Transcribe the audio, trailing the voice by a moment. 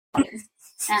All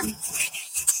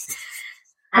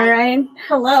right.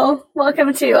 Hello.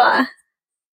 Welcome to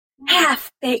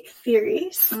Half Baked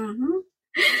Theories. Mm-hmm.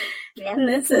 Yep. And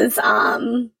this is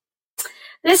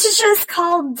just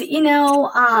called,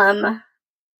 General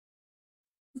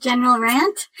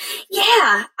rant?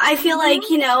 Yeah. I feel like,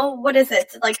 what is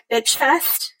it? Like Bitch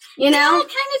Fest? Yeah, kind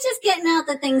of just getting out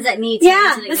the things that need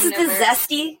to be this is the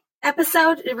zesty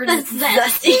episode. We're just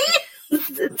zesty.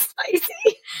 It's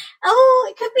spicy. Oh,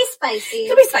 it could be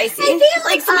spicy. I feel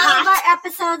like some of our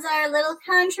episodes are a little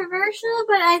controversial,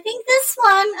 but I think there's a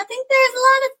lot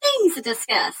of things to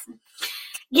discuss.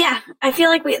 Yeah, I feel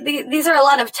like these are a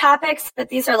lot of topics, but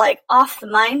these are like off the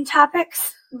mind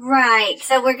topics. Right.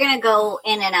 So we're going to go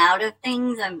in and out of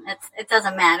things, and it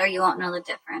doesn't matter. You won't know the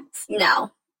difference.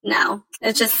 No.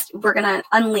 It's just we're going to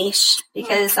unleash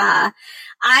because I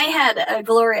had a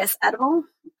glorious edible,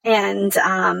 and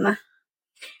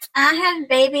I had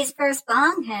baby's first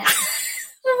bong hit.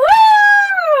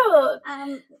 Woo!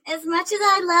 As much as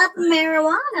I love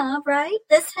marijuana, right,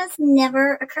 this has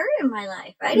never occurred in my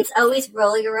life, right? It's always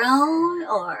roll your own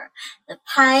or the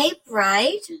pipe,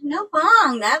 right? No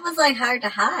bong. That was like hard to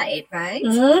hide, right?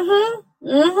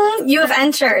 Mm-hmm. You have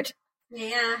entered.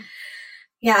 Yeah.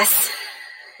 Yes.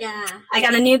 Yeah. I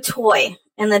got a new toy,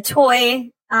 and the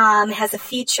toy has a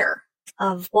feature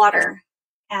of water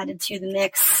added to the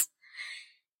mix.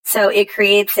 So it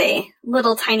creates a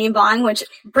little tiny bong, which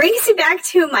brings you back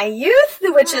to my youth,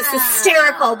 which is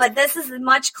hysterical, but this is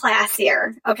much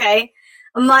classier, okay?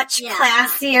 Much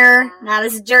classier, not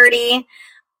as dirty.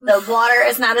 The water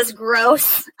is not as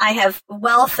gross. I have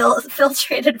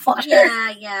filtrated water.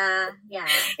 Yeah.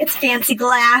 It's fancy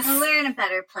glass. Well, we're in a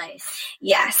better place.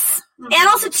 Yes. Mm-hmm. And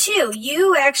also, too,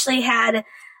 you actually had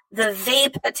the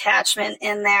vape attachment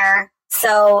in there,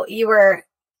 so you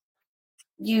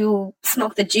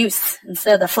smoked the juice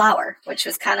instead of the flower, which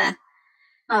was kind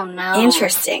of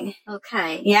interesting.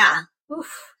 Okay. Yeah.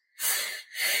 Oof.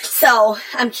 So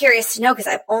I'm curious to know because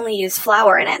I've only used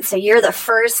flower in it. So you're the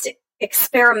first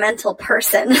experimental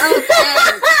person. Oh,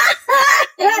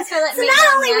 thanks for letting so me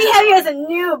not only we have you as a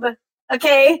noob,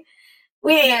 okay,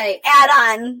 we add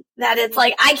on that it's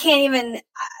like I can't even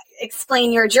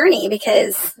explain your journey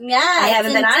because I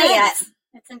haven't been on it yet.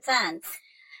 It's intense.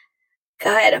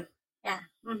 Good. Yeah.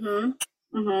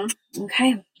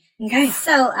 Okay.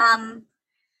 So,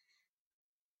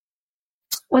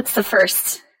 what's the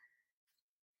first?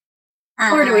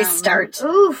 Where do we start?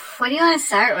 Oof. What do you want to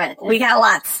start with? We got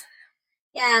lots.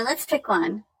 Yeah, let's pick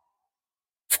one.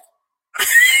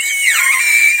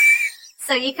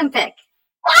 So you can pick.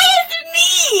 Why is it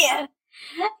me?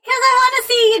 Because I want to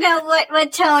see,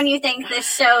 what tone you think this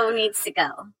show needs to go.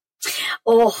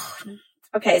 Oh.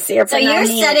 Okay, so you're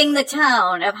setting the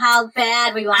tone of how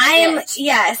bad we want to get.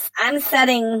 Yes, I'm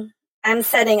setting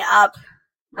up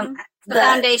the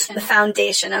foundation. The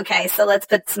foundation. Okay, so let's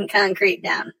put some concrete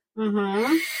down.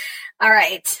 Mm-hmm. All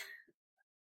right.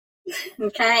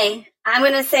 Okay. I'm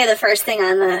going to say the first thing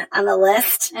on the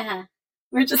list. Uh-huh.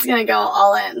 We're just going to go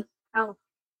all in. Oh.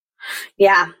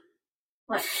 Yeah.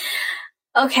 What?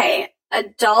 Okay,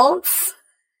 adults.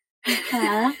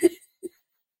 Uh-huh.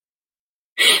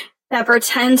 That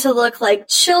pretend to look like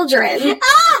children.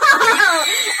 Oh,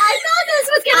 I thought this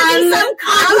was going to be some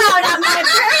call-out on my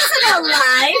personal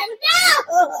life.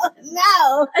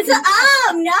 No.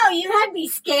 No, you had me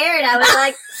scared. I was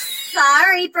like,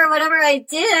 sorry for whatever I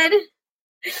did.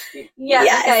 Yeah,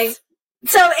 yes. Okay.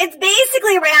 So it's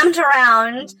basically rammed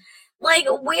around, like,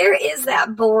 where is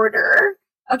that border,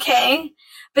 okay,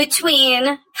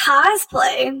 between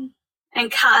cosplay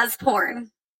and cos-porn?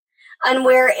 And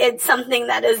where it's something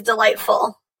that is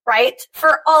delightful, right?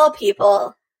 For all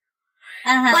people.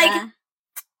 Uh-huh. Like,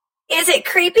 is it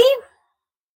creepy?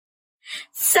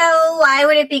 So why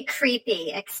would it be creepy?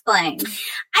 Explain.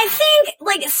 I think,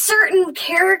 like, certain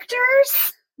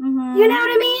characters, mm-hmm. You know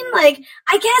what I mean? Like,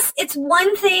 I guess it's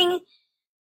one thing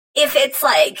if it's,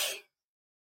 like,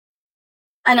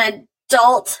 an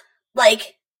adult,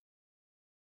 like,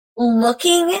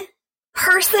 looking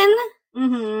person,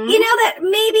 mm-hmm. That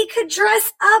maybe could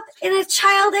dress up in a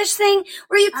childish thing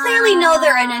where you clearly know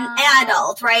they're an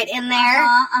adult, right, in there.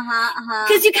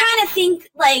 Because you kind of think,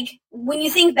 like, when you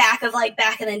think back of, like,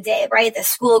 back in the day, right, the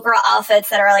schoolgirl outfits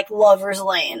that are, like, Lover's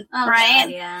Lane, right?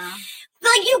 Yeah.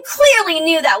 Like, you clearly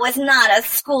knew that was not a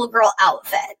schoolgirl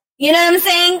outfit. You know what I'm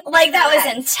saying? Like, that was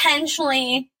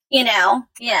intentionally, Yeah.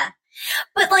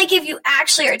 But, like, if you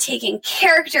actually are taking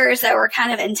characters that were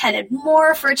kind of intended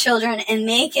more for children and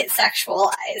make it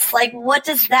sexualized, like, what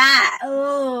does that?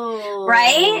 Oh.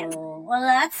 Right? Well,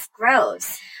 that's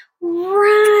gross.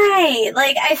 Right.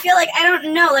 Like, I feel like, I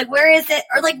don't know, like, where is it?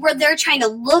 Or, like, where they're trying to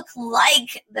look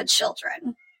like the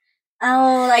children.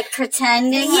 Oh, like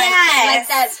pretending? Yes. Like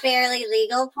that barely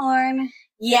legal porn?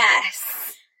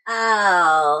 Yes.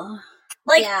 Oh.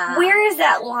 Like, yeah. where is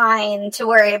that line to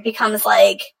where it becomes,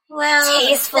 like,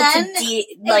 tasteful to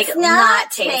it's not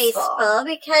tasteful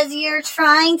because you're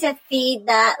trying to feed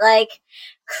that, like,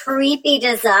 creepy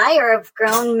desire of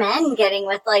grown men getting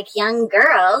with, like, young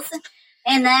girls.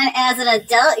 And then as an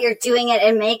adult, you're doing it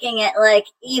and making it, like,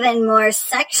 even more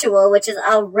sexual, which is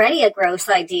already a gross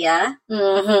idea.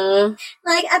 Mm-hmm.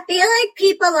 Like, I feel like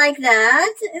people like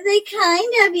that, they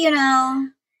kind of, you know,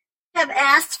 have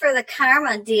asked for the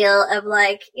karma deal of,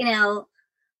 like, you know,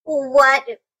 what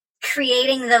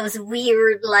creating those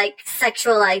weird, like,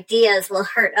 sexual ideas will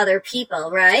hurt other people,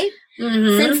 right?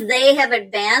 Mm-hmm. Since they have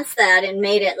advanced that and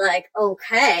made it, like,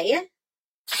 okay.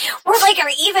 Or, like, or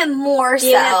even more so.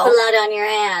 You have blood on your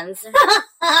hands.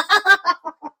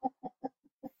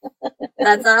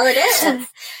 That's all it is.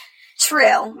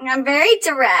 True. I'm very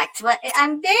direct.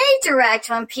 I'm very direct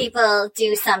when people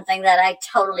do something that I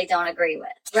totally don't agree with,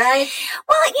 right?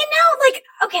 Well, you know, like,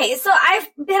 okay, so I've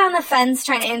been on the fence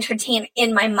trying to entertain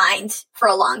in my mind for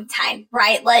a long time,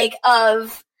 right? Like,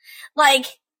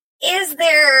 is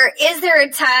there a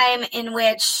time in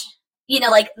which, you know,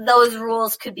 like, those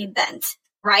rules could be bent,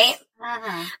 right?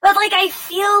 Uh-huh. But, like, I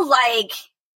feel like,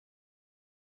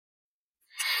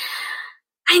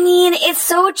 I mean, it's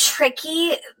so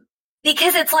tricky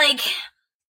because it's like,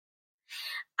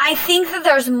 I think that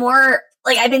there's more,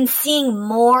 like, I've been seeing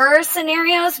more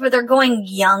scenarios where they're going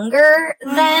younger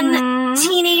than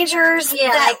teenagers. Yeah,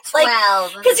 that, like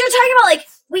 12. Because you're talking about, like,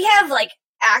 we have, like,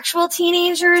 actual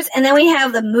teenagers, and then we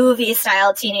have the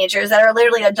movie-style teenagers that are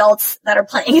literally adults that are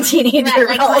playing teenager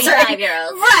right, like roles.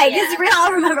 25-year-olds. Right, because we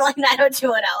all remember, like,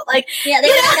 90210. Like, yeah, they're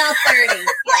like all 30.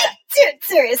 Like, dude,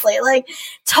 seriously, like,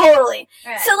 totally.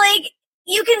 Right. So, like,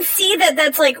 you can see that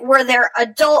that's, like, where they're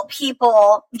adult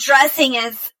people dressing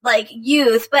as, like,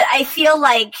 youth, but I feel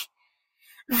like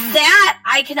that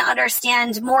I can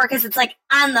understand more because it's, like,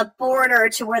 on the border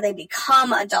to where they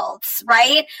become adults,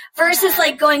 right? Versus,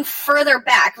 like, going further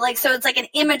back. Like, so it's, like, an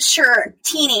immature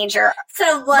teenager.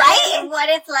 So what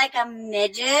if, like, a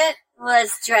midget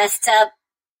was dressed up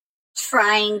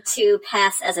trying to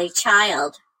pass as a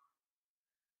child?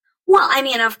 Well, I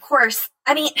mean, of course,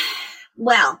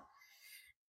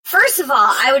 first of all,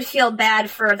 I would feel bad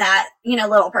for that, you know,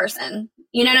 little person.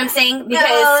 You know what I'm saying? Because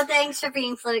no, thanks for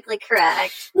being politically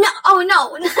correct. No, oh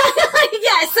no.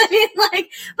 Yes, I mean,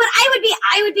 like, but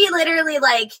I would be literally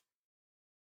like,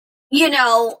 you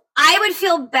know, I would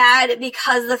feel bad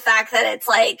because of the fact that it's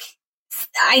like,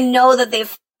 I know that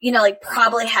they've, you know, like,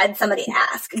 probably had somebody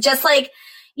ask. Just like,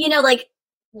 you know, like,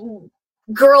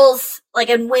 girls, like,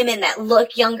 and women that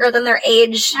look younger than their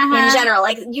age in general.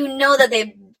 Like, you know that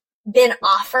they've been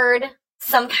offered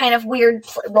some kind of weird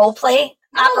role play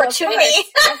opportunity.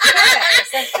 Of course.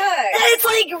 It's,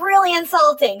 like, really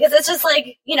insulting because it's just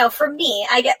like, you know, for me,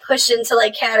 I get pushed into,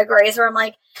 like, categories where I'm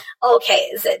like, okay,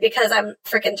 is it because I'm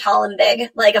freaking tall and big?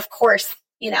 Like, of course,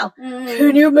 you know.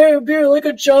 Can you maybe like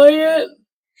a giant?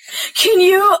 Can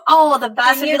you? Oh, the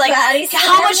best would be like,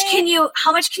 how much can you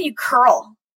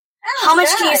curl? Oh, how much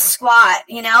can you squat?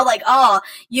 You know, like, oh,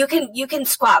 you can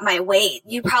squat my weight.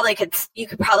 You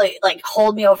could probably like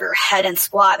hold me over your head and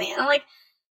squat me. And I'm like,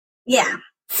 yeah.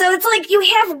 So it's like you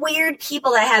have weird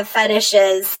people that have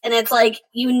fetishes, and it's like,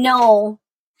 you know,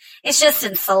 it's just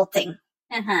insulting.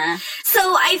 So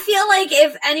I feel like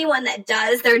if anyone that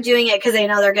does, they're doing it because they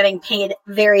know they're getting paid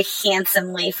very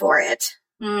handsomely for it.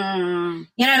 You know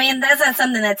what I mean? That's not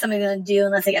something that somebody's going to do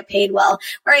unless they get paid well.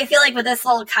 Where I feel like with this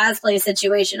whole cosplay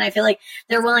situation, I feel like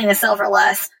they're willing to sell for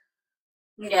less.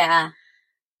 Yeah.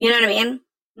 You know what I mean?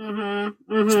 And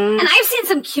I've seen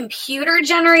some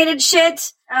computer-generated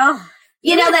shit. Oh,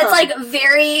 you know, that's, like,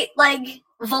 very, like,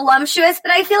 voluptuous,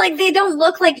 but I feel like they don't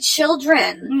look like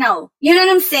children. No. You know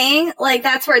what I'm saying? Like,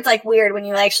 that's where it's, like, weird when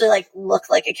you actually, like, look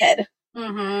like a kid.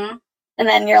 And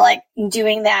then you're, like,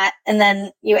 doing that, and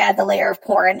then you add the layer of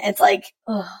porn. It's like,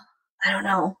 oh, I don't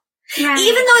know. Right.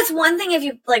 Even though it's one thing if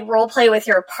you, like, role play with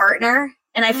your partner,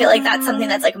 and I feel like that's something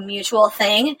that's, like, a mutual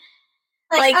thing.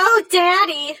 Like, oh,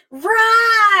 daddy.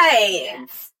 Right.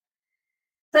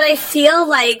 But I feel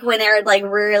like when they're, like,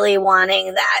 really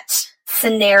wanting that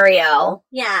scenario.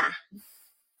 Yeah.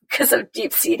 Because of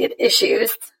deep-seated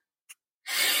issues.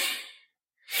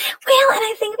 Well, and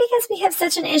I think because we have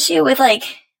such an issue with, like,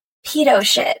 pedo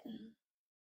shit.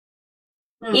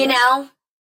 You know?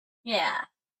 Yeah.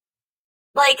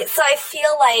 Like, so I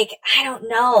feel like, I don't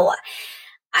know.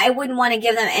 I wouldn't want to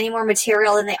give them any more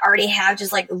material than they already have,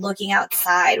 just like looking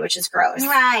outside, which is gross.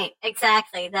 Right,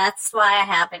 exactly. That's why I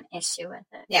have an issue with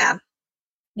it. Yeah.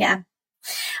 Yeah.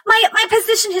 My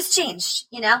position has changed,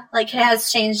 like it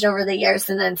has changed over the years,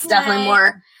 and it's definitely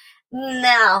more,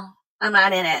 no, I'm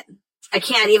not in it. I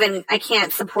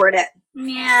can't support it.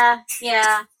 Yeah.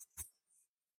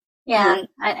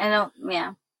 I don't,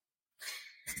 yeah.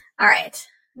 All right.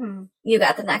 You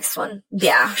got the next one.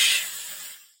 Bash.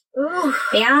 Ooh.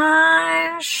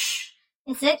 Bash.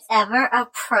 Is it ever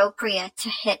appropriate to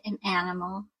hit an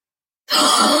animal?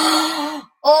 Oh,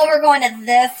 we're going to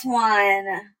this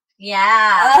one.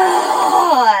 Yeah.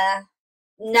 Oh,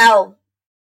 no.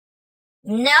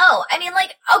 I mean,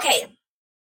 like, okay.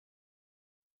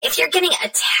 If you're getting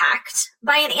attacked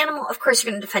by an animal, of course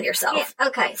you're going to defend yourself. Yeah,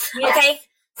 okay. Yes. Okay.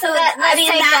 So let's take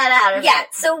that out of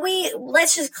it. So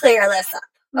let's just clear this up.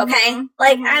 Okay. Mm-hmm.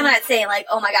 Like, I'm not saying like,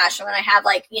 oh my gosh, I'm going to have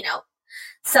like,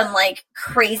 some like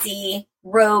crazy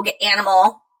rogue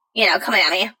animal, coming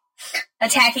at me,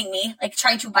 attacking me, like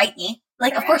trying to bite me.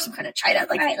 Like, of course I'm going to try to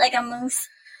like, like a moose.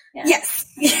 Yeah. Yes.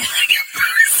 Like a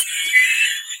moose.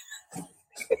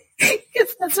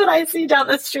 Because that's what I see down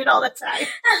the street all the time.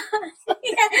 Oh my god,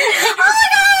 yeah,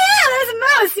 there's a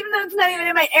mouse, even though it's not even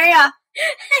in my area.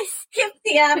 I skipped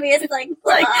the obvious, like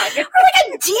or like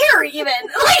a deer, even.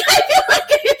 Like, I feel like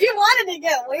if you wanted to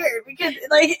get weird, we could,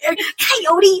 like, a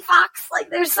coyote, fox, like,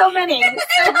 there's so many.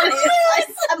 So many. Like,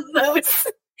 a moose.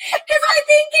 Because I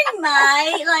think in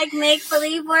my, like,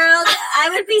 make-believe world, I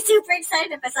would be super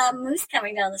excited if I saw a moose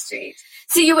coming down the street.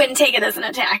 So you wouldn't take it as an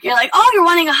attack. You're like, oh, you're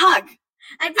wanting a hug.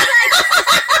 I'd be like,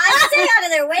 I'd stay out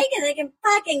of their way because they can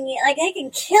they can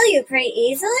kill you pretty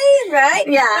easily, right?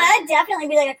 Yeah. But I'd definitely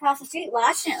be, like, across the street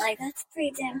watching it, like, that's a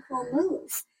pretty damn cool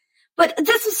moose. But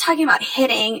this was talking about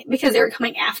hitting because they were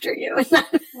coming after you.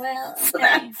 Well, so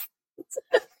okay.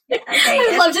 Okay.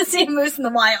 I'd love to see a moose in the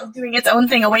wild doing its own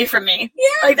thing away from me.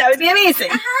 Yeah. Like, that would be amazing.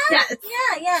 Uh-huh. Yes.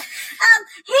 Yeah.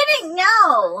 Hitting,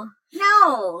 no.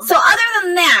 So other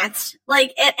than that,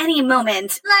 like, at any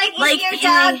moment. Like if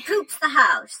your dog poops the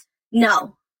house.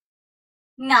 No.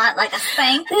 Not like a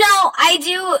spank? No, I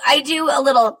do a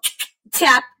little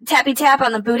tappy tap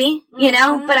on the booty,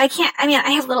 Mm-hmm. but I can't,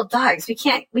 I have little dogs. We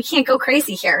can't go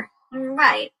crazy here.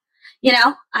 Right.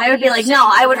 I would be like, no,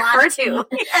 I would hurt to. you. Well,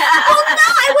 no,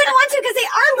 I wouldn't want to because they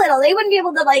are little. They wouldn't be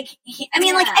able to, like,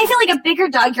 like, I feel like a bigger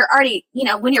dog, you're already,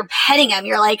 when you're petting them,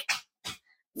 you're like,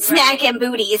 smacking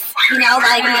booties, like, and you're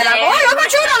like, oh, I'm going to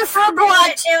chew on for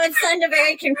blood. It would send a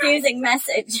very confusing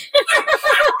message.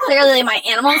 Clearly, my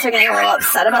animals are getting a little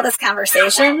upset about this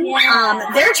conversation. Yeah.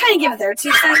 They're trying to give their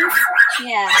 2 cents.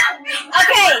 Yeah.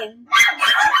 Okay.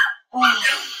 Oh,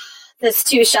 this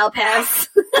too shall pass.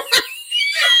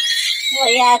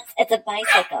 Well, yeah, it's a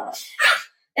bicycle.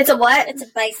 It's a what? It's a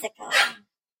bicycle.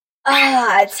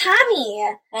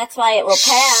 Tommy. That's why it will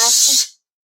pass.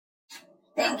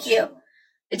 Thank you.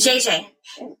 JJ,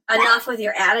 enough with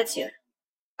your attitude.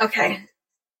 Okay.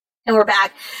 And we're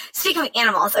back. Speaking of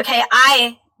animals, okay,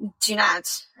 I do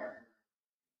not.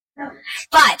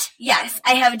 But, yes,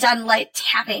 I have done light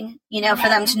tapping, for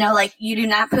them to know, like, you do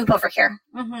not poop over here.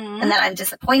 Mm-hmm. And then I'm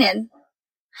disappointed.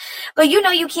 But you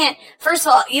can't, first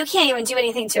of all, you can't even do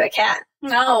anything to a cat.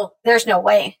 No. There's no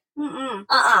way. Mm-mm.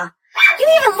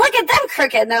 You even look at them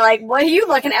crooked, and they're like, what are you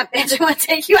looking at, bitch? I want to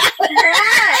take you out.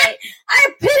 Right. I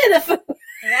pity the food.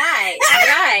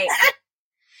 Right.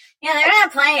 Yeah, they're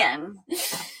not playing.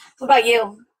 What about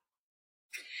you?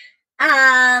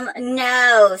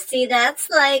 No. See, that's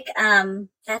like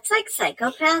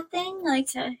psychopath thing, like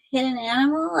to hit an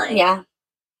animal, like, Yeah.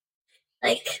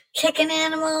 Like kick an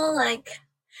animal, like,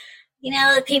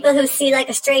 the people who see like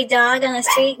a stray dog on the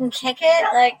street and kick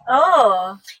it, like,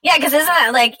 oh. Yeah, because isn't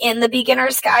that like in the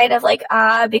beginner's guide of like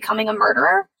becoming a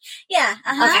murderer? Yeah.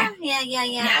 Uh-huh. Okay.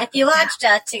 Yeah. If you watched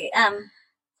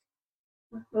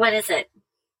what is it?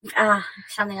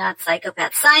 Something about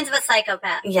psychopath. Signs of a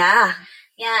psychopath. Yeah.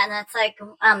 Yeah, and that's like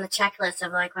the checklist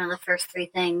of like one of the first 3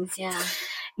 things. Yeah.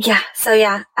 Yeah. So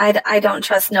yeah, I don't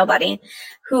trust nobody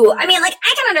who, I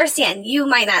can understand you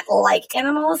might not like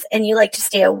animals and you like to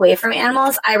stay away from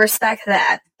animals. I respect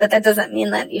that, but that doesn't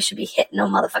mean that you should be hitting no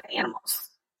motherfucking animals.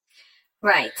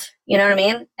 Right. You know what I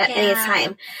mean? At any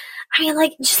time.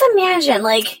 Just imagine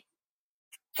like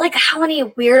how many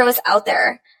weirdos out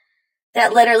there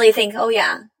that literally think, oh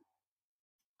yeah,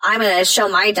 I'm going to show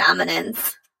my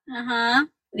dominance. Uh-huh.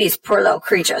 These poor little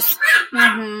creatures.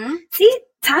 Mm-hmm. See,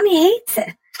 Tommy hates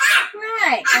it.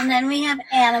 Right. And then we have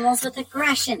animals with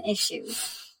aggression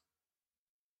issues.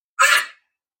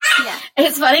 Yeah.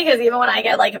 It's funny because even when I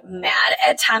get like mad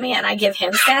at Tommy and I give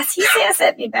him sass, he sass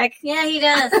at me back. Yeah, he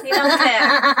does. He don't care.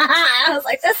 I was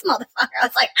like, this motherfucker. I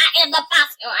was like, I am the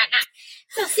boss, you are not.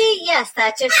 So see, yes,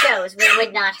 that just shows we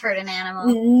would not hurt an animal.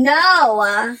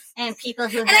 No. And people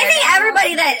who And I think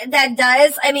everybody that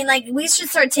does, I mean, like, we should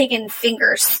start taking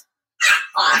fingers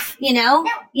off, you know?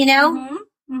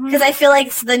 Because I feel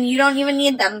like then you don't even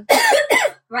need them.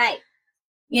 Right.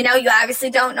 You know, you obviously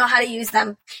don't know how to use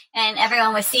them. And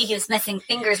everyone would see he was missing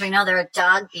fingers. We know they're a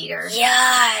dog beater.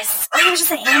 Yes. Or you're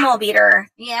just an animal beater.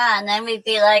 Yeah, and then we'd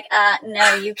be like,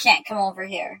 no, you can't come over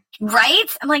here. Right?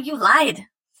 I'm like, you lied.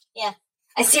 Yeah.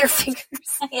 I see your fingers.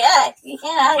 Yeah. I see your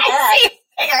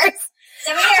fingers.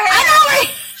 Show me your hands. I'm over.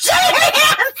 Show me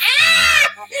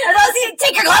your hands.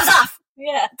 Take your gloves off.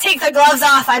 Yeah. Take the gloves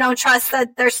off. I don't trust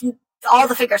that there's all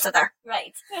the fingers are there.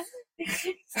 Right. Yeah.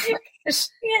 This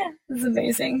is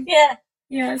amazing. Yeah.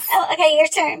 Yes. Oh, okay, your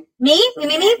turn. Me?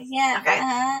 Yeah.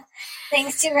 Okay.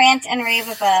 Things to rant and rave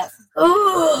about.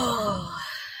 Ooh.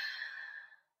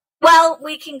 Well,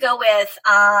 we can go with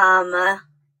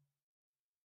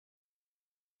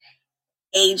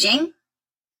aging.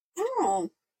 Oh.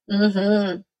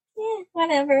 Mm-hmm. Yeah,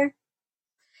 whatever.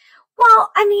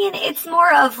 Well, I mean, it's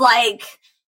more of like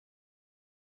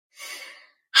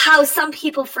how some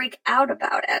people freak out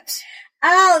about it.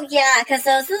 Oh, yeah, because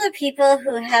those are the people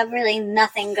who have really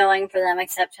nothing going for them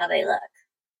except how they look.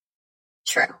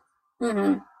 True.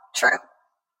 Mm-hmm.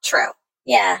 True.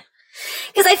 Yeah.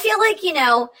 Because I feel like, you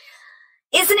know,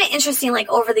 isn't it interesting, like,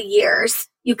 over the years,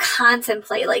 you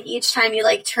contemplate, like, each time you,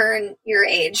 like, turn your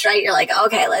age, right? You're like,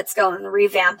 okay, let's go and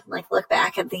revamp and, like, look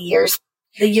back at the year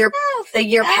past,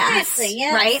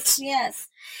 yes, right? Yes.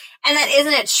 And that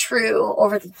isn't it true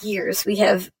over the years? We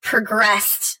have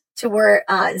progressed to where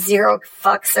zero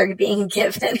fucks are being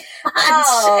given. This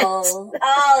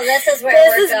is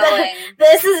where we're going.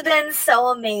 This has been so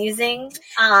amazing.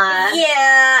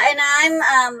 Yeah, and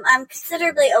I'm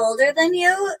considerably older than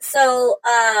you, so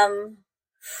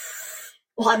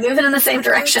well, I'm moving in the same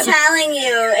direction. I'm telling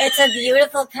you, it's a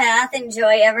beautiful path.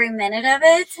 Enjoy every minute of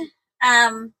it.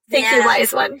 Thank you,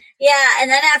 wise one. Yeah,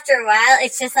 and then after a while,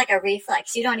 it's just like a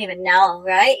reflex. You don't even know,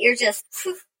 right? You're just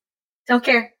don't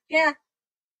care. Yeah.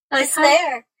 It's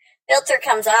there. Filter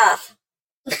comes off.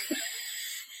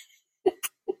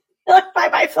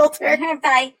 Bye, filter.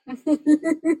 Bye.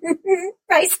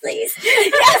 Price, please.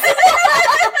 Yes.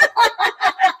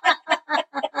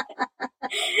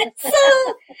 So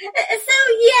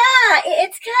yeah,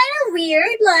 it's kind of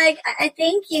weird. Like, I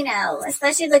think, you know,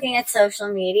 especially looking at social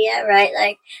media, right?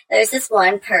 Like, there's this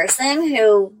one person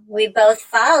who we both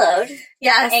followed.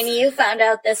 Yes. And you found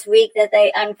out this week that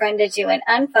they unfriended you and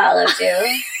unfollowed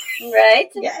you. Right?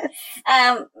 Yes.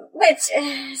 Which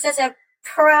is such a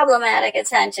problematic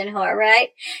attention whore, right?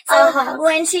 So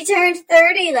when she turned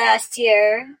 30 last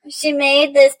year, she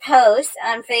made this post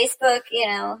on Facebook, you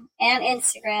know, and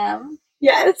Instagram.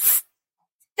 Yes.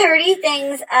 30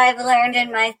 things I've learned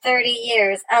in my 30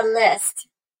 years, a list.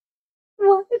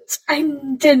 What? I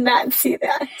did not see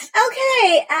that.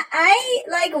 Okay, I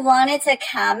like wanted to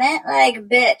comment, like,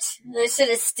 bitch, this shit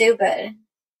is stupid.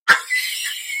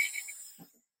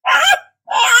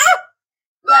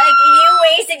 Like, you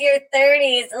wasted your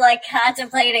 30s, like,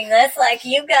 contemplating this. Like,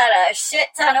 you got a shit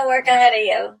ton of work ahead of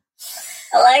you.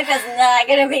 Life is not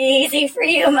going to be easy for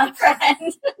you, my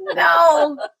friend.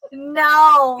 No.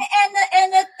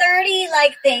 And the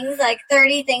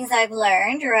 30 things I've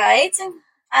learned, right?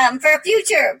 For a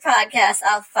future podcast,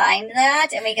 I'll find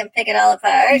that and we can pick it all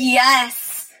apart.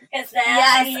 Yes.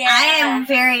 I am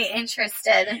very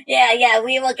interested. Yeah,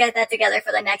 we will get that together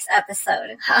for the next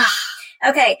episode.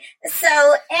 Okay,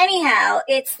 so anyhow,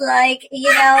 it's like,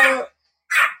 you know,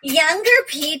 younger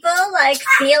people, like,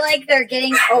 feel like they're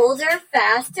getting older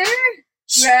faster,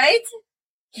 right?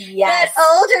 Yes. But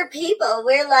older people,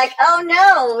 we're like, oh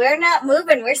no, we're not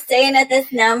moving. We're staying at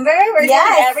this number. We're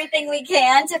doing everything we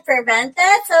can to prevent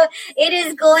that. So it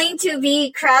is going to be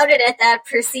crowded at that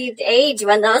perceived age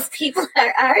when those people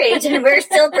are our age and we're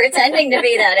still pretending to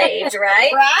be that age,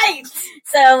 right? Right.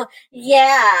 So,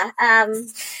 yeah.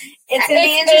 It's going to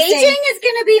be interesting. Aging is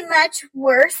going to be much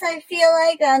worse, I feel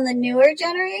like, on the newer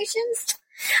generations.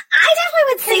 I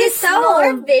definitely would say it's so.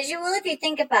 More visual if you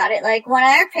think about it. Like, when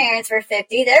our parents were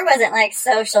 50, there wasn't, like,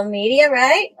 social media,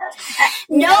 right?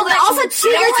 No, but also, too,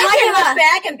 you're talking about... look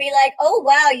back and be like, oh,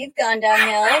 wow, you've gone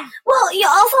downhill. Well, you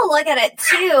also look at it,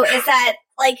 too, is that,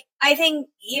 like, I think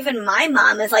even my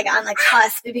mom is, like, on the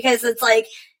cusp because it's, like,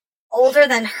 older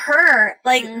than her,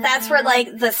 like, that's where, like,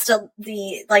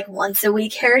 the like, once a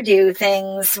week hairdo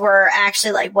things were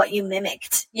actually, like, what you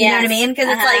mimicked. You know what I mean? Because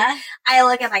it's like, I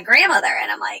look at my grandmother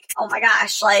and I'm like, oh my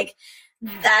gosh, like,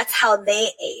 that's how they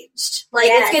aged. Like,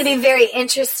 it's going to be very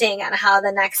interesting on how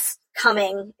the next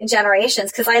coming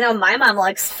generations, because I know my mom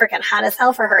looks freaking hot as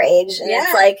hell for her age. And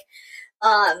it's like,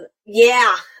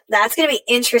 that's going to be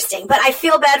interesting. But I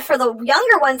feel bad for the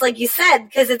younger ones, like you said,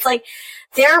 because it's like,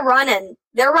 they're running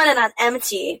on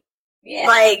empty. Yeah.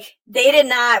 Like, they did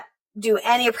not do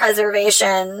any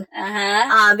preservation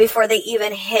before they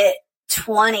even hit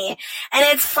 20. And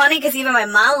it's funny because even my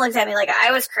mom looked at me like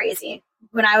I was crazy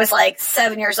when I was like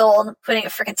 7 years old, putting a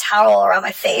freaking towel around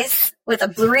my face with a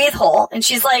breathe hole. And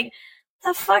she's like,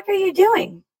 the fuck are you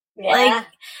doing? Yeah. Like,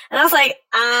 and I was like,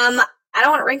 I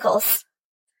don't want wrinkles.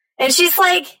 And she's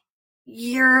like,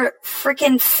 you're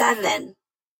freaking 7.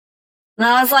 And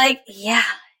I was like, yeah.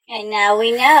 And now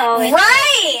we know.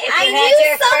 Right! If you had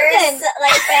your first,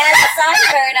 like, bad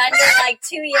sunburn under, like,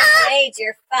 2 years of age,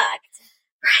 you're fucked.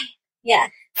 Right. Yeah.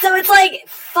 So it's, like,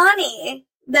 funny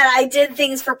that I did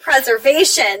things for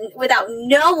preservation without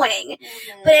knowing.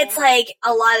 But it's, like,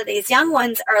 a lot of these young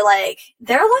ones are, like,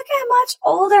 they're looking much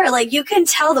older. Like, you can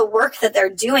tell the work that they're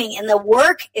doing, and the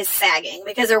work is sagging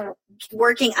because they're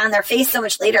working on their face so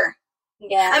much later.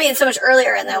 Yeah. I mean, so much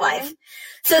earlier in their life.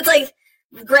 So it's, like,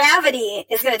 gravity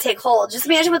is going to take hold. Just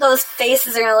imagine what those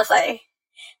faces are going to look like.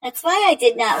 That's why I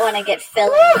did not want to get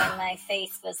filler when my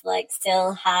face was, like,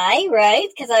 still high, right?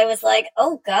 Because I was like,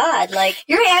 oh, God, like...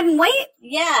 You're adding weight?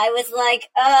 Yeah, I was like,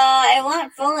 I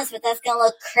want fullness, but that's going to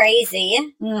look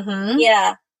crazy. Mm-hmm.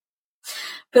 Yeah.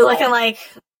 Be looking like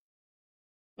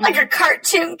a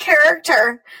cartoon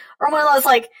character. Or one of those,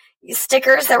 like,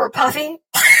 stickers that were puffy.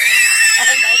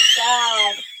 Oh, my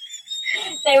God.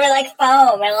 They were like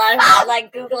foam, and a lot of them had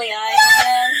like googly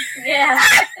eyes. Yeah.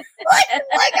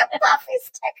 like a puffy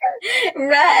sticker.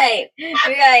 Right.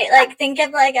 Like, think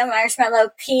of like a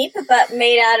marshmallow peep, but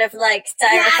made out of like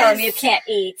styrofoam you can't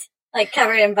eat. Like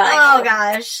covered in vinyl. Oh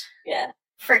gosh. Yeah.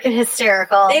 Freaking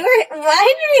hysterical. Why did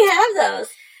we have those?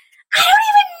 I don't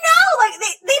even know. Like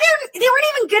they weren't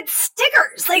even good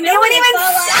stickers. Like they wouldn't even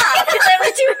out because they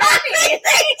were too heavy.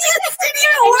 They just didn't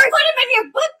even work. You put them in your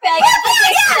book bag and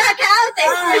they stuck out. They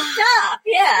ripped off.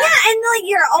 Yeah. Yeah, and like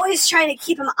you're always trying to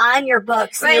keep them on your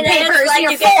books, right, and your papers, like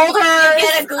your folders. You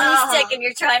get a glue stick and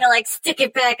you're trying to like stick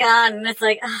it back on, and it's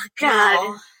like, oh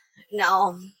God,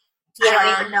 no. Yeah. I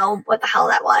don't even know what the hell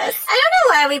that was. I don't know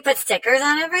why we put stickers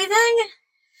on everything.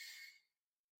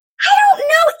 I don't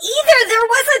know either. There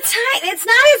was a time.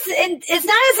 It's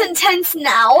not as intense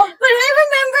now. But I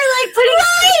remember like putting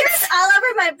stickers all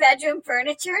over my bedroom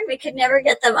furniture, and we could never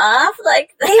get them off.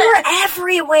 Like they were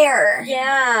everywhere.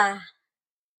 Yeah.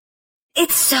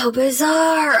 It's so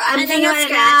bizarre. I'm thinking about it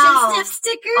scratch now. and sniff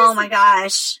stickers. Oh my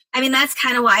gosh. I mean, that's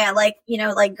kind of why I like,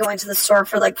 like going to the store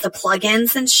for like the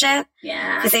plugins and shit.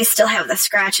 Yeah. Because they still have the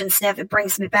scratch and sniff. It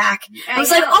brings me back. I was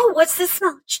like, oh, what's this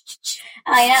smell?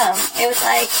 I know. It was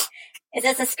like, is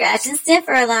this a scratch and sniff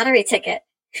or a lottery ticket?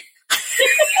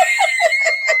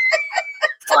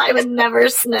 Well, I would never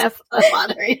sniff a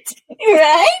lottery ticket.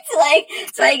 Right? Like,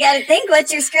 so you gotta think,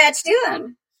 what's your scratch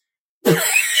doing?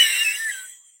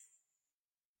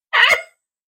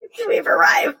 We've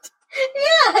arrived.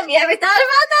 Yeah, have you ever thought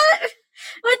about that?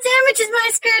 What damage is my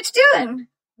scratch doing?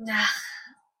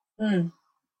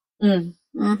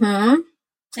 Mm-hmm.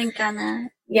 Think on that.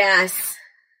 Yes.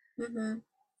 Mm-hmm.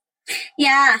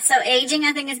 Yeah, so aging,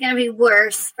 I think, is going to be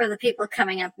worse for the people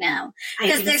coming up now.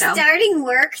 Because they're starting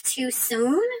work too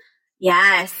soon.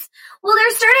 Yes. Well,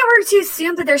 they're starting work too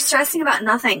soon, but they're stressing about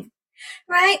nothing.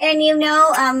 Right, and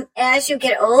as you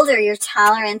get older, your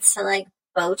tolerance to, like,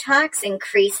 Botox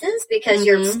increases because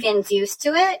your skin's used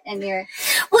to it, and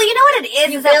well, you know what it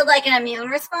is? You build like an immune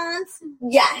response.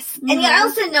 Yes, and you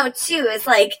also know too is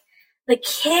like the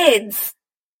kids,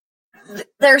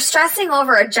 they're stressing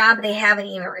over a job they haven't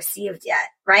even received yet,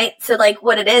 right? So like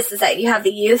what it is that you have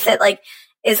the youth that like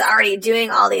is already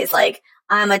doing all these like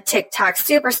I'm a TikTok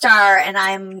superstar and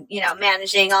I'm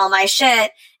managing all my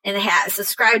shit. And have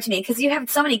subscribed to me because you have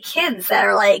so many kids that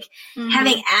are like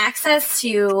having access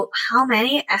to how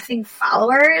many effing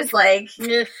followers, like,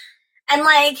 and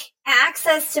like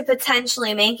access to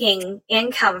potentially making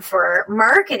income for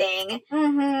marketing,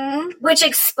 which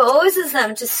exposes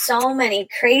them to so many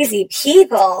crazy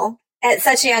people at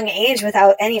such a young age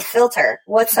without any filter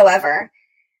whatsoever.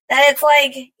 That it's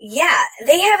like, yeah,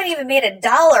 they haven't even made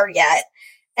 $1 yet,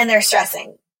 and they're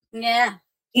stressing. Yeah.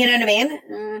 You know what I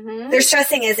mean? They're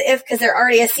stressing as if because they're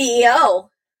already a CEO.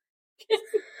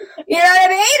 You know what I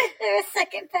mean? They're a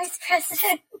second vice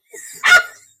president.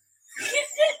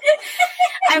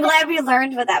 I'm glad we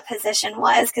learned what that position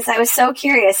was because I was so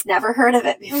curious. Never heard of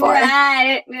it before.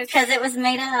 Right, because it was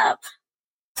made up.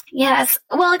 Yes.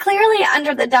 Well, clearly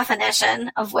under the definition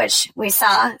of which we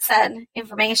saw said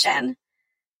information,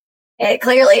 it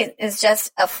clearly is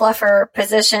just a fluffer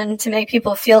position to make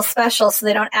people feel special so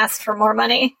they don't ask for more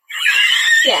money.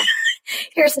 Yeah.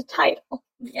 Here's a title.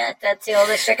 Yeah, that's the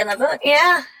oldest trick in the book.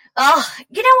 Yeah. Oh,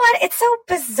 you know what? It's so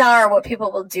bizarre what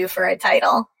people will do for a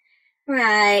title.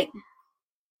 Right.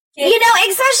 You know,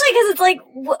 especially because it's like,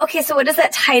 okay, so what is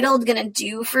that title going to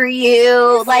do for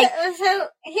you? So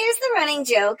here's the running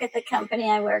joke at the company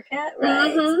I work at,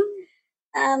 right?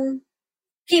 Mm-hmm.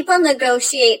 People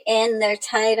negotiate in their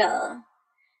title.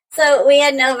 So we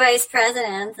had no vice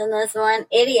presidents, and this one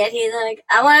idiot, he's like,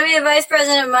 I want to be a vice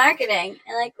president of marketing.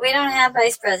 And like, we don't have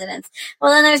vice presidents.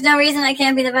 Well, then there's no reason I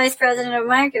can't be the vice president of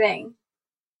marketing.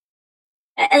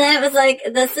 And then it was like,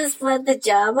 this is what the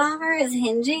job offer is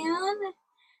hinging on?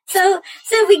 So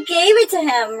we gave it to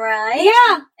him, right?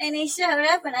 Yeah. And he showed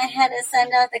up, and I had to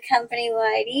send out the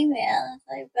company-wide email,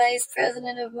 like, vice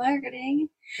president of marketing.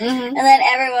 Mm-hmm. And then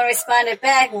everyone responded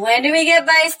back, when do we get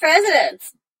vice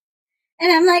presidents?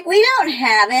 And I'm like, we don't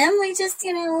have him. We just,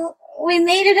 we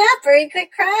made it up, or he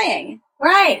quit crying.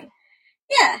 Right.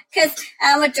 Yeah, because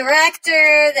I'm a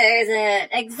director, there's an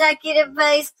executive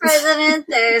vice president,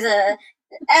 there's a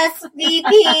SVP,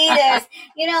 there's,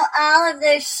 all of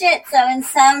this shit. So in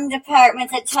some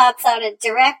departments it tops out at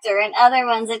director, and other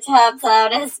ones it tops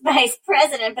out as vice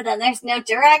president, but then there's no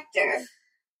director.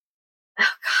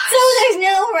 Oh, gosh. So there's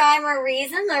no rhyme or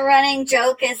reason. The running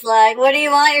joke is like, what do you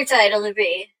want your title to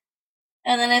be?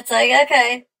 And then it's like,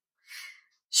 okay.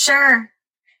 Sure.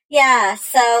 Yeah,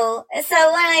 so when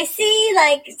I see,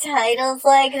 like, titles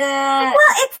like that...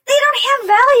 Well, they don't have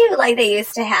value like they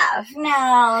used to have.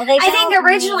 No, they don't. I think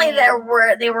originally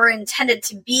they were intended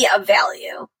to be of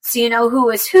value. So you know who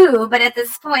is who, but at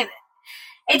this point,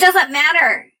 it doesn't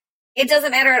matter. It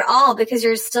doesn't matter at all because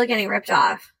you're still getting ripped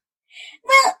off.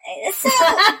 Well, so...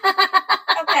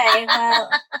 okay, well,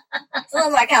 it's a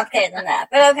little more complicated than that,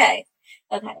 but okay.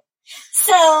 Okay.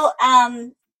 So,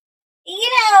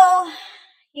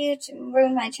 you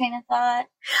ruined my train of thought.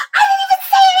 I didn't even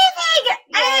say anything!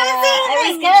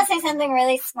 I was gonna say something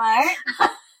really smart.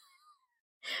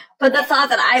 But the thought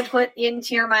that I put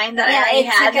into your mind that I already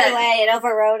had... it took it away. It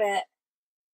overrode it.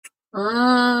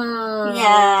 Mm.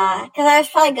 Yeah, because I was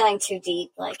probably going too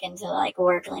deep, like, into, like,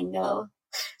 work lingo.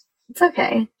 It's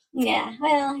okay. Yeah,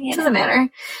 well, It doesn't matter.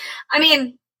 I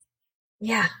mean,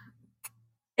 yeah.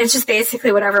 It's just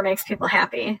basically whatever makes people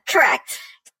happy. Correct.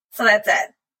 So that's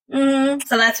it. Mm-hmm.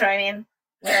 So that's what I mean.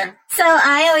 Yeah. So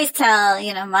I always tell,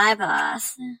 my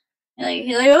boss,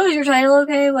 he's like, oh, is your title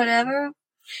okay? Whatever.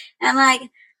 I'm like,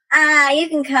 you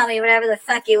can call me whatever the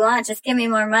fuck you want. Just give me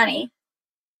more money.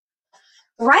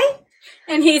 Right?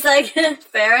 And he's like,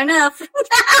 fair enough.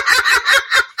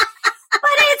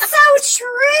 But it's so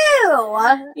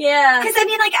true. Yeah. Because,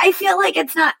 I feel like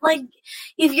it's not, like,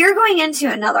 if you're going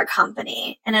into another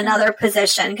company in another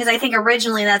position, because I think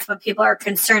originally that's what people are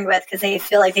concerned with, because they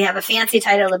feel like they have a fancy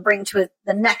title to bring to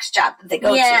the next job that they go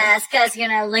to. Yes, because,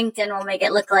 LinkedIn will make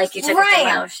it look like you took a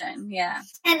promotion. Yeah.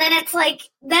 And then it's like,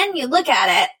 then you look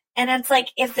at it, and it's like,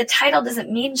 if the title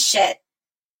doesn't mean shit,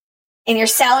 and your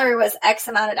salary was X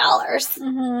amount of dollars,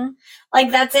 mm-hmm.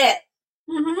 like, that's it.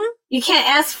 Mm-hmm. You can't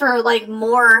ask for, like,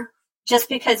 more just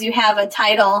because you have a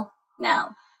title. No.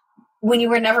 When you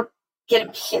were never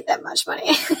getting paid that much money.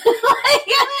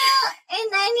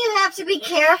 And then you have to be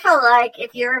careful, like,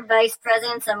 if you're a vice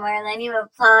president somewhere and then you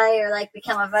apply or, like,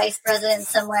 become a vice president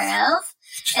somewhere else,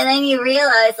 and then you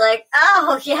realize, like,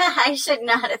 oh, yeah, I should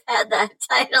not have had that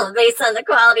title based on the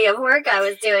quality of work I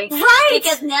was doing. Right.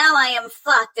 Because now I am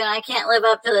fucked and I can't live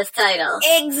up to this title.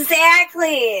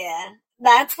 Exactly.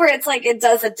 That's where it's like it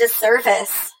does a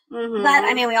disservice. Mm-hmm.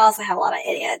 But, we also have a lot of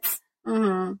idiots.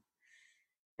 Mm-hmm.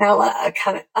 There are a lot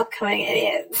of upcoming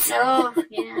idiots. Oh,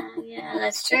 yeah,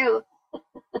 that's true.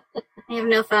 I have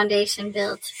no foundation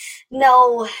built.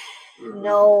 No.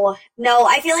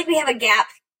 I feel like we have a gap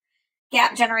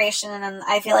generation, and then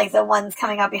I feel like the ones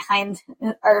coming up behind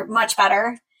are much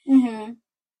better. Mm-hmm.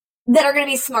 That are going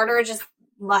to be smarter, just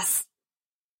less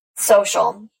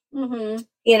social. Mm-hmm.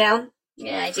 Yeah,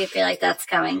 I do feel like that's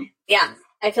coming. Yeah,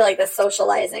 I feel like the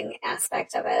socializing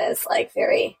aspect of it is, like,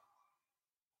 very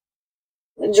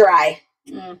dry.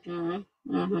 Mm-hmm.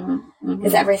 Mm-hmm.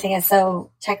 Because everything is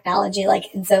so technology-like,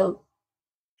 and so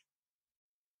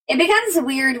it becomes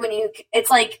weird when it's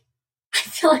like, I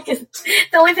feel like the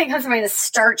only thing that comes to mind is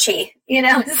starchy,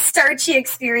 starchy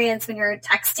experience when you're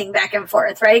texting back and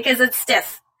forth, right? Because it's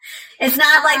stiff. It's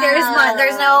not like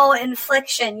there's no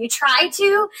infliction. You try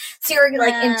to, so you're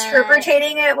like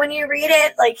interpreting it when you read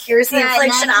it. Like, here's the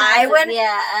infliction I would.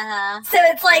 So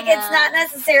it's like it's not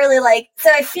necessarily like. So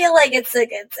I feel like it's a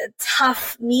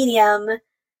tough medium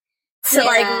to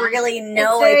like really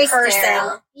know a person.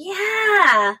 Sterile.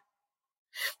 Yeah.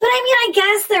 But I mean, I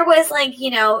guess there was like,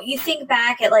 you think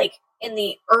back at like in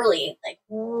the early, like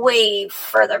way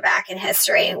further back in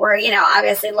history where,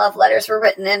 obviously love letters were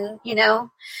written in,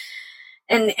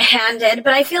 and handed.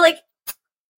 But I feel like,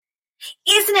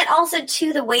 isn't it also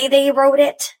too the way they wrote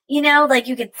it? Like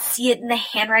you could see it in the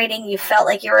handwriting. You felt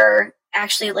like you were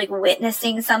actually like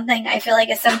witnessing something. I feel like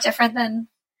it's so different than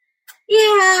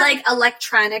like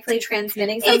electronically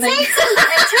transmitting something. It takes a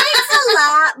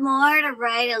lot more to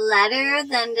write a letter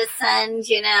than to send,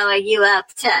 a you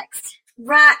up text.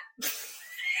 Right.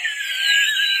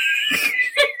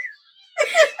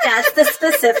 That's the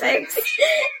specifics.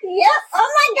 Yep. Oh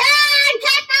my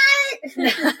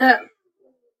God, cat.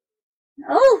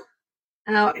 Oh,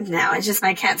 no, it's just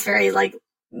my cat's very like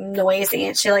noisy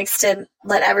and she likes to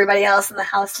let everybody else in the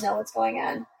house know what's going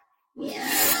on.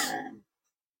 Yeah.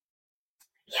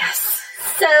 Yes.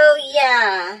 So,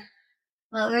 yeah.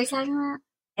 What were we talking about?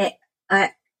 It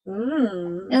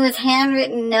was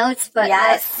handwritten notes, but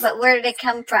but where did it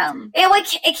come from?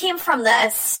 It came from the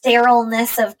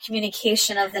sterileness of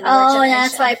communication of the newer generation.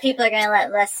 That's why people are going to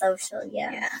let less social.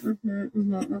 Yeah.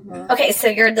 Okay, so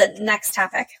you're the next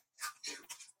topic.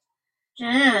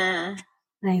 Yeah.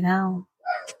 I know.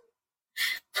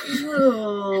 It's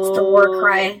the war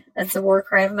cry. That's the war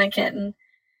cry of my kitten.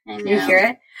 I know. You hear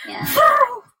it? Yeah.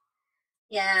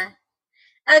 Yeah.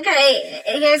 Okay,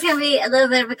 here's going to be a little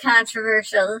bit of a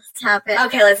controversial topic.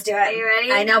 Okay, let's do it. Are you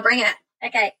ready? I know, bring it.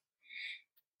 Okay.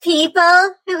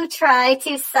 People who try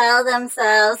to sell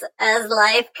themselves as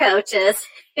life coaches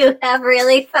who have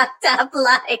really fucked up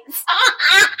lives.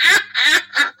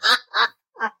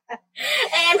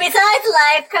 And besides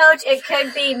life coach, it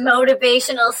could be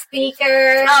motivational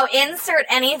speaker. Oh, insert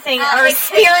anything. Or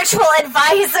spiritual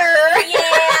advisor.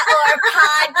 Yeah, or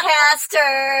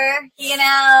podcaster.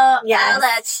 All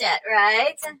that shit,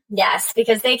 right? Yes,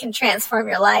 because they can transform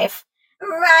your life.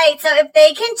 Right. So if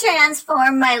they can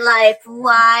transform my life,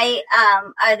 why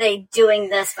are they doing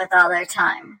this with all their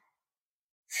time?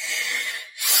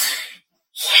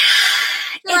 Yeah.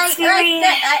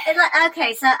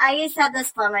 Okay, so I used to have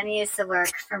this woman who used to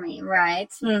work for me, right?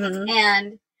 Mm-hmm.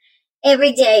 And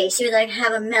every day she would like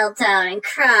have a meltdown and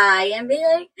cry and be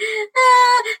like,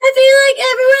 I feel like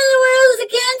everyone in the world is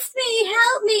against me,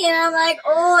 help me. And I'm like,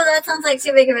 oh, that sounds like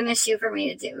too big of an issue for me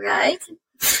to do, right? So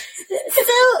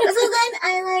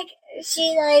then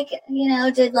she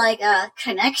did like a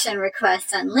connection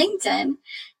request on LinkedIn,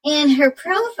 and her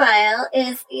profile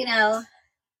is,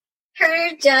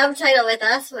 her job title with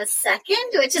us was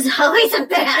second, which is always a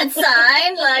bad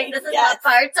sign. Like, this is a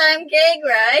part-time gig,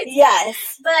 right?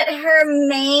 Yes. But her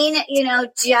main,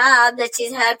 job that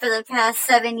she's had for the past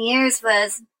 7 years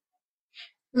was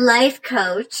life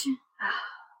coach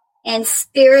and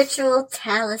spiritual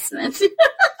talisman.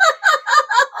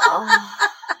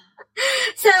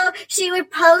 So she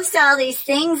would post all these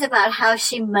things about how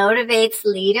she motivates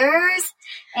leaders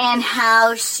and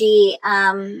how she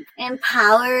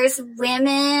empowers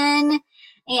women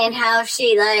and how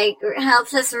she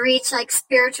helps us reach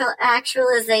spiritual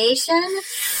actualization.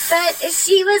 But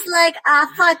she was like a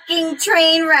fucking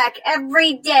train wreck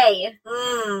every day.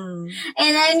 And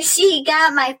then she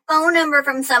got my phone number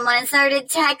from someone and started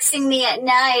texting me at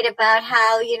night about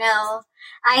how,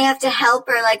 I have to help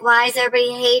her. Like, why does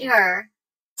everybody hate her?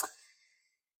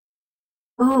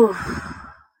 Ooh.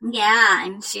 Yeah,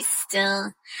 and she's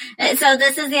still... So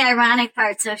this is the ironic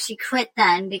part. So she quit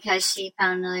then because she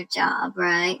found another job,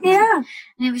 right? Yeah.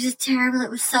 And it was just terrible. It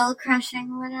was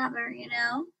soul-crushing, whatever,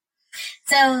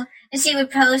 So she would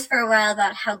post for a while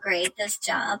about how great this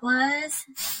job was.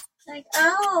 Like,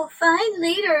 find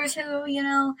leaders who,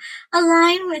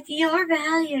 align with your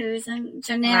values and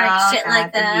generic shit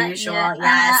like that. The usual,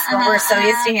 yes, what we're so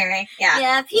used to hearing. Yeah.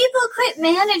 Yeah, people quit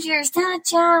managers, not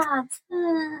jobs.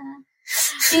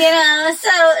 So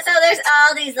there's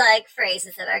all these,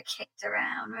 phrases that are kicked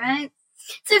around, right?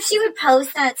 So if she would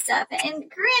post that stuff, and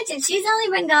granted, she's only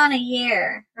been gone a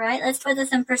year, right? Let's put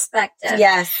this in perspective.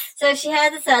 Yes. So she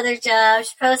had this other job,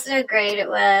 she posted how great it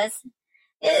was.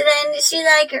 And then she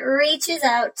reaches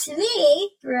out to me,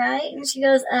 right? And she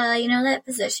goes, that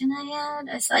position I had?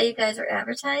 I saw you guys were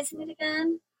advertising it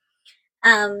again.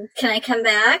 Can I come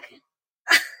back?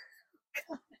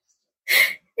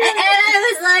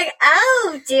 I was like,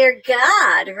 oh, dear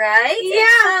God, right?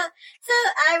 Yeah. So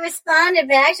I responded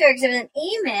back to her because it was an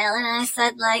email, and I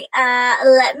said, like,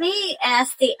 let me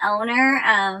ask the owner.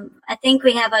 I think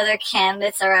we have other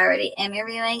candidates that are already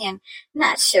interviewing, and I'm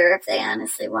not sure if they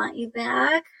honestly want you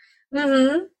back.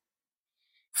 Mm-hmm.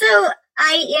 So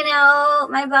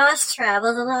my boss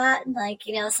travels a lot, and, like,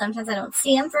 sometimes I don't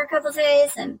see him for a couple of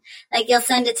days, and, like, you'll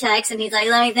send a text, and he's like,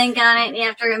 let me think on it, and you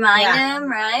have to remind him,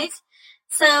 right?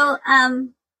 So,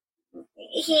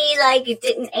 he, like,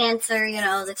 didn't answer,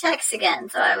 the text again,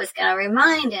 so I was gonna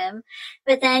remind him,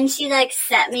 but then she, like,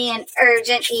 sent me an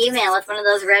urgent email with one of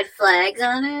those red flags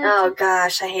on it. Oh,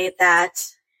 gosh, I hate that.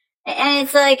 And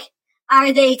it's like,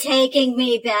 are they taking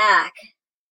me back?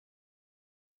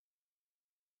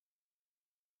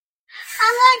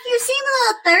 I'm like, you seem a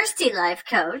little thirsty, life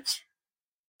coach.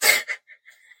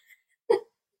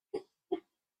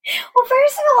 Well,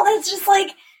 first of all, it's just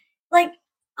like,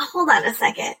 hold on a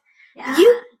second. Yeah.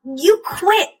 You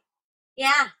quit.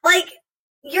 Yeah. Like,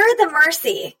 you're the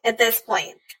mercy at this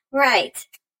point. Right.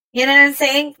 You know what I'm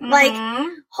saying? Mm-hmm. Like,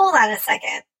 hold on a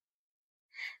second.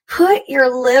 Put your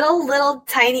little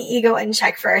tiny ego in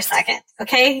check for a second,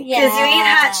 okay? Because you ain't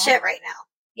hot shit right now.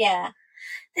 Yeah.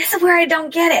 This is where I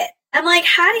don't get it. I'm like,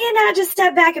 how do you not just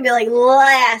step back and be like,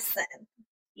 listen.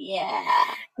 Yeah.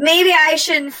 Maybe I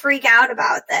shouldn't freak out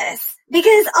about this.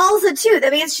 Because also, too,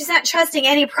 that means she's not trusting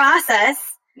any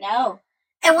process. No.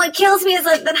 And what kills me is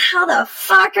like, then how the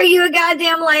fuck are you a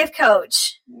goddamn life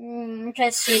coach?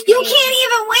 Because you can't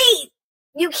even wait.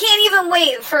 You can't even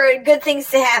wait for good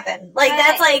things to happen. Like,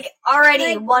 that's like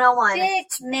already 101.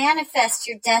 Bitch, manifest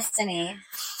your destiny.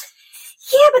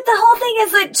 Yeah, but the whole thing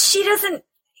is that she doesn't.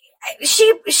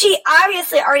 She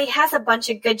obviously already has a bunch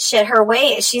of good shit her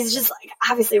way. She's just like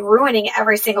obviously ruining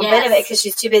every single bit of it because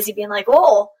she's too busy being like,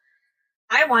 oh,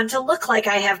 I want to look like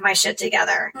I have my shit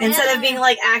together instead of being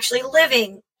like actually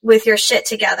living with your shit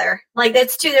together. Like,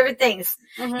 that's two different things.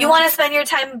 Mm-hmm. You want to spend your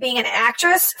time being an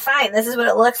actress? Fine, this is what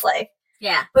it looks like.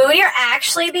 Yeah. But when you're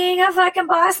actually being a fucking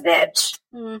boss bitch,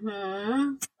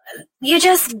 you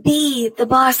just be the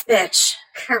boss bitch.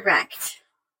 Correct.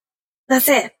 That's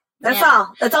it. That's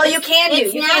all. That's all you can do.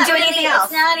 You can't do anything else.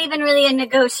 It's not even really a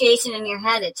negotiation in your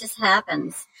head. It just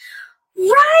happens.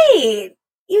 Right.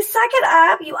 You suck it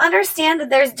up. You understand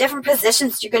that there's different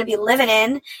positions you're going to be living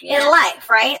in life,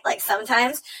 right? Like,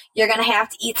 sometimes you're going to have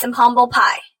to eat some humble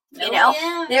pie. You know?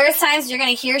 Yeah. There's times you're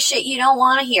going to hear shit you don't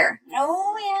want to hear.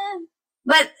 Oh, yeah.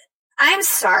 But I'm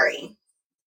sorry.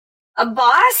 A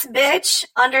boss bitch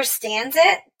understands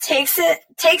it, takes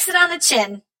it on the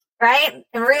chin. Right?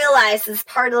 And realizes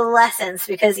part of the lessons,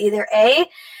 because either A,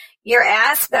 your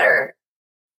ass better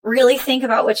really think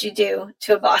about what you do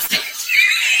to a boss bitch.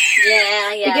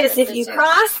 Yeah. Because if you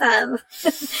cross them,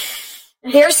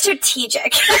 they're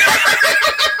strategic.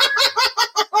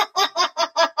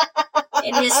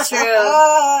 It is true.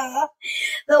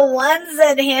 The ones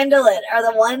that handle it are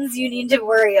the ones you need to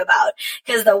worry about.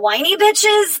 Because the whiny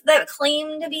bitches that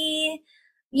claim to be,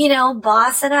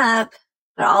 bossing up,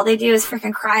 but all they do is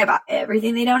freaking cry about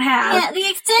everything they don't have.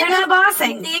 Yeah, they're not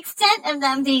bossing. The extent of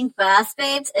them being boss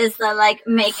babes is the, like,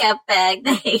 makeup bag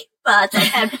they bought that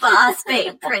had boss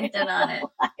babe printed on it.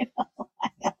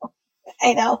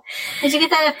 I know. Did you get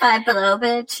that at Five Below,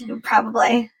 bitch?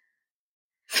 Probably.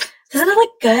 Doesn't it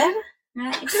look good?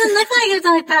 It doesn't look like it's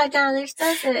only $5,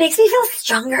 does it? Makes me feel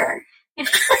stronger. I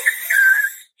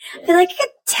feel like I could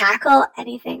tackle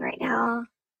anything right now.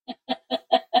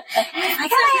 I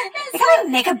gotta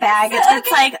make a bag.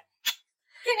 It's like, can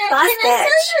I tell you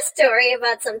a story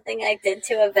about something I did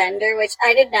to a vendor, which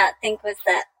I did not think was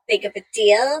that big of a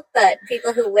deal, but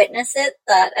people who witnessed it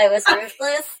thought I was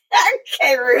ruthless.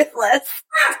 Okay, ruthless.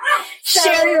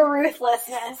 Share your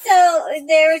ruthlessness. So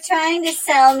they were trying to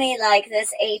sell me like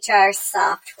this HR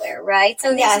software, right?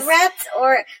 So these reps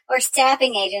or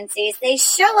staffing agencies, they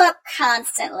show up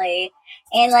constantly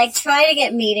and like try to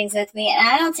get meetings with me, and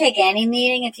I don't take any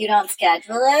meeting if you don't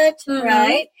schedule it,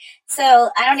 right? So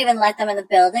I don't even let them in the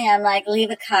building. I'm like,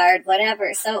 leave a card,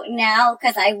 whatever. So now,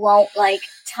 because I won't like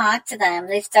talk to them,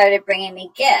 they started bringing me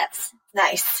gifts.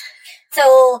 Nice.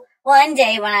 So one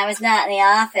day when I was not in the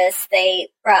office, they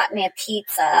brought me a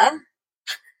pizza.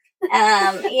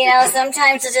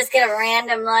 Sometimes I just get a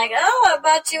random like, oh, I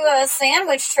bought you a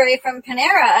sandwich tray from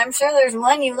Panera. I'm sure there's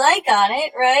one you like on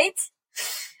it, right?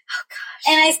 Oh, gosh.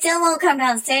 And I still won't come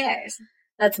downstairs.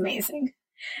 That's amazing.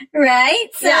 Right?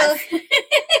 So yes.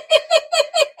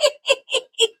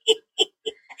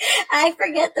 I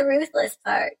forget the ruthless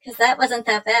part, because that wasn't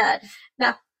that bad.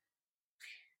 No.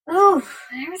 Oh,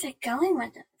 where was I going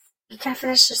with this? You can't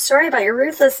finish the story about your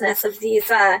ruthlessness of these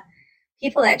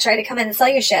people that try to come in and sell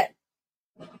you shit.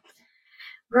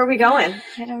 Where are we going?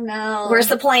 I don't know. Where's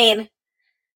the plane?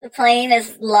 The plane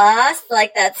is lost,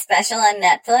 like that special on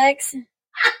Netflix.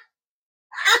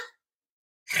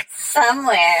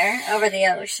 Somewhere over the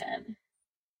ocean.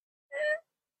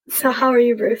 So how are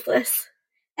you ruthless?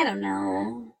 I don't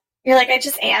know. You're like, I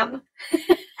just am.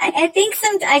 I think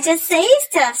I just say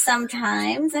stuff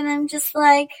sometimes, and I'm just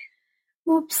like,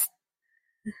 oops.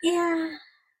 Yeah.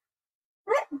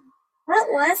 What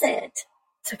was it?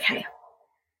 It's okay.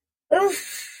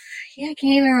 Oof. Yeah, I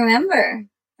can't even remember.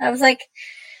 I was like,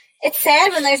 it's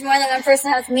sad when there's more than one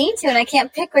person I was mean to, and I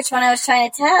can't pick which one I was trying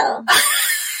to tell.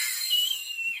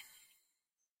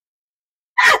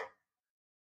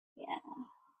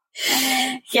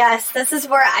 Yeah. Yes, this is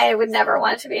where I would never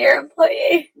want to be your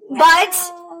employee. But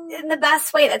in the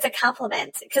best way, that's a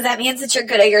compliment. Because that means that you're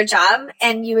good at your job,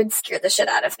 and you would scare the shit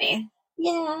out of me.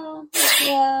 Yeah.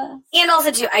 And also,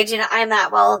 too, I'm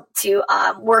not well to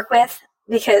work with,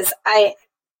 because our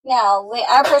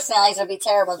personalities would be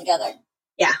terrible together.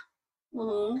 Yeah.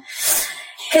 Mm-hmm.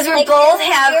 Because we both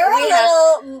have...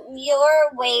 You're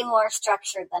way more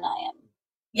structured than I am.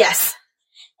 Yes.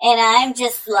 And I'm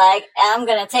just like, I'm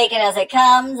going to take it as it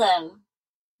comes and,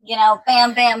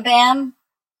 bam, bam, bam.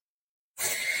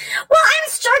 Well, I'm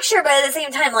structured, but at the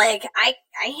same time, like, I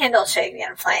handle shit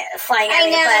again flying at I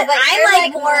me, know, but I'm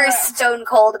like more stone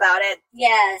cold about it.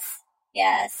 Yes.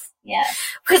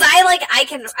 Because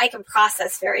I can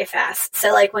process very fast.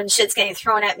 So, like, when shit's getting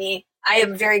thrown at me, I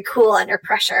am very cool under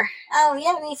pressure. Oh,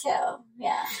 yeah, me too.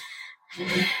 Yeah.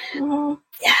 Mm-hmm.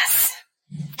 Yes.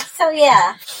 So,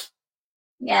 yeah.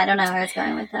 Yeah, I don't know where I was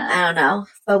going with that. I don't know.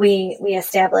 But we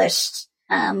established...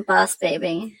 boss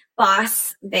baby.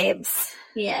 Boss babes.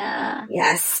 Yeah.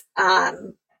 Yes.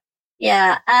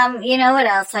 Yeah. You know what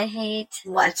else I hate?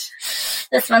 What?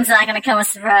 This one's not going to come as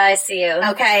a surprise to you.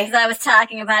 Okay. Because I was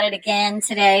talking about it again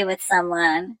today with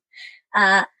someone.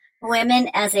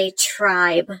 Women as a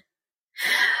tribe.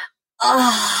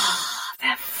 Oh,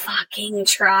 that fucking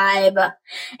tribe.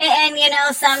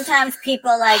 And sometimes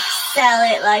people sell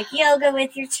it like yoga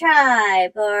with your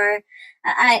tribe or,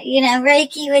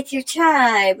 Reiki with your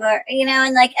tribe or,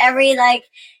 and every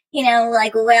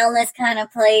wellness kind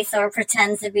of place or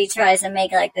pretends to be tries to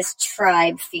make this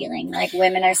tribe feeling like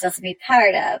women are supposed to be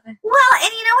part of. Well,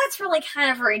 and what's really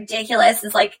kind of ridiculous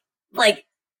is like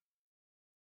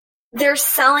they're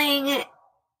selling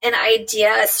an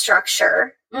idea, a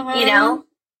structure,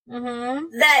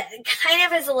 Mm-hmm. that kind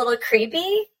of is a little creepy.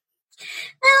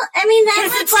 Well, I mean, that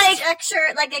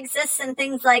structure exists in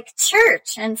things like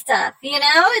church and stuff,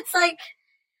 It's like...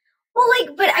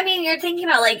 Well, but I mean, you're thinking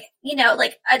about a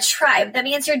tribe. That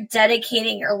means you're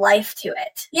dedicating your life to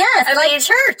it. Yes, I mean,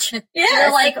 church. Yeah.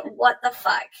 You're like, what the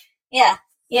fuck? Yeah.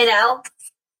 Right.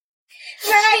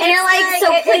 And you're like, so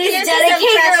please dedicate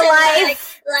your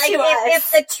life to us.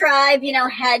 If the tribe,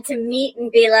 had to meet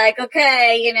and be like,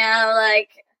 okay,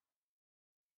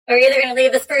 we're either going to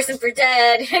leave this person for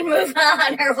dead and move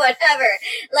on or whatever.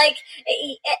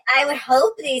 I would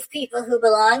hope these people who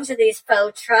belong to these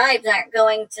faux tribes aren't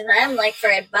going to them, for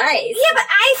advice. Yeah, but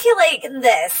I feel like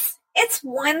this. It's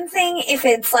one thing if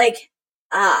it's,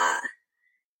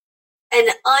 an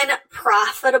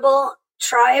unprofitable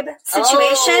tribe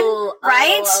situation,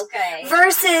 right? Oh, okay.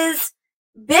 Versus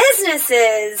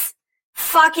businesses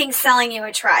fucking selling you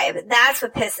a tribe. That's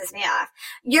what pisses me off.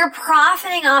 You're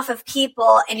profiting off of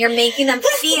people and you're making them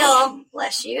feel,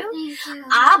 bless you,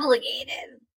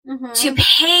 obligated to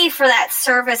pay for that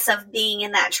service of being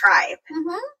in that tribe.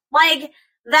 Mm-hmm.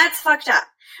 That's fucked up.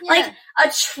 Yeah. A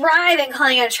tribe and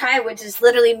calling it a tribe, which is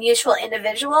literally mutual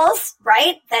individuals,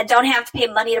 right? That don't have to pay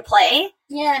money to play.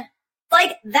 Yeah.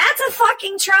 That's a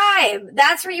fucking tribe.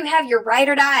 That's where you have your ride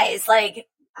or dies. I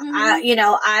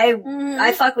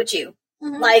fuck with you.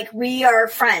 Mm-hmm. We are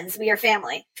friends. We are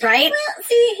family. Right? Well,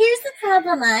 see, here's the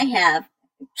problem I have.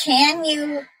 Can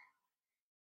you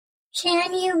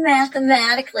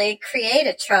mathematically create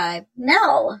a tribe?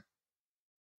 No.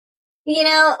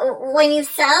 When you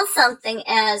sell something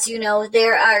as,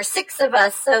 there are 6 of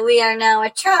us, so we are now a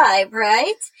tribe,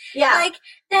 right? Yeah.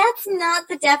 That's not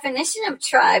the definition of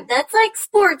tribe. That's like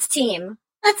sports team.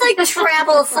 That's like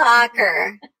travel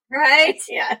soccer, right?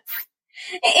 Yeah.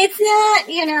 It's not,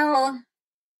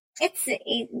 it's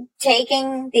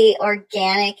taking the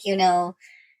organic,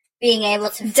 being able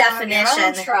to definition form your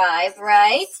own tribe,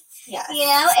 right? Yeah.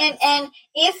 And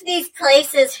if these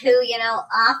places who,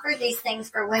 offer these things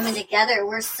for women together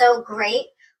were so great,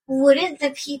 wouldn't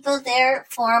the people there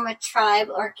form a tribe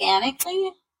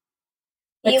organically?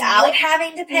 Without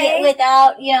having to pay?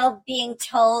 Without, being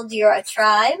told you're a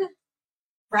tribe?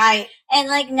 Right. And,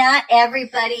 like, not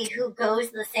everybody who goes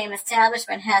to the same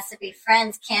establishment has to be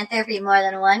friends. Can't there be more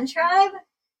than one tribe?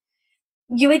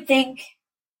 You would think.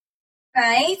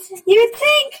 Right? You would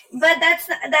think. But that's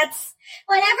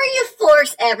whenever you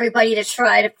force everybody to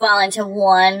try to fall into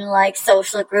one, like,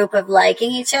 social group of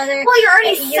liking each other. Well, you're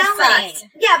already you're selling. fucked.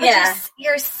 Yeah, but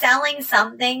you're selling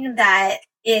something that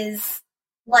is,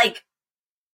 like,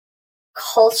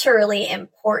 culturally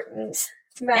important.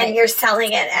 Right. And you're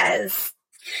selling it as,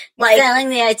 like, selling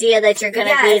the idea that you're going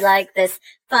to be, like, this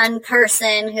fun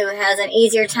person who has an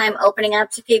easier time opening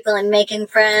up to people and making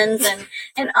friends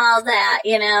and all that,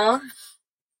 you know?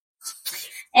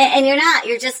 And you're not.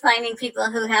 You're just finding people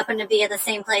who happen to be at the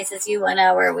same place as you 1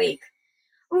 hour a week.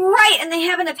 Right, and they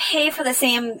happen to pay for the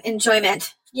same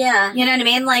enjoyment. Yeah. You know what I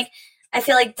mean? Like, I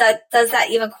feel like does that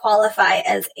even qualify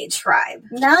as a tribe?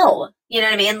 No. You know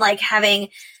what I mean? Like, having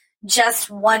just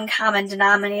one common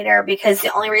denominator because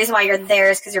the only reason why you're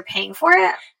there is because you're paying for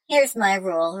it? Here's my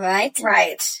rule, right?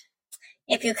 Right.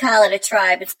 If you call it a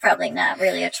tribe, it's probably not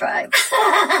really a tribe.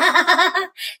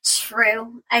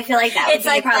 True. I feel like that would it's be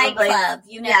like probably... Fight Club.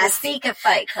 You never speak of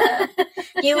Fight Club.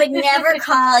 You would never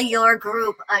call your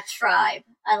group a tribe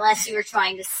unless you were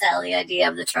trying to sell the idea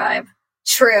of the tribe.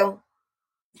 True.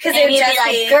 Because it would just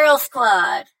be like Girl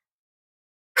Squad.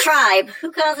 Tribe.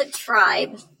 Who calls it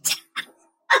tribe?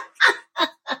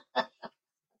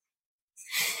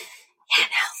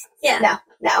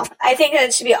 No. I think that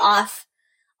it should be off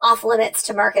limits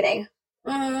to marketing.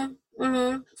 Mm-hmm.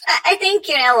 Mm-hmm. I think,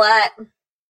 you know what?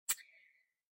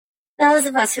 Those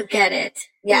of us who get it.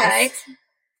 Yes. Right?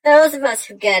 Those of us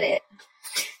who get it.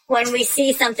 When we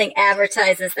see something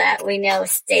advertised as that, we know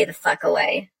stay the fuck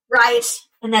away. Right.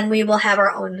 And then we will have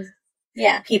our own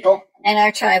people. And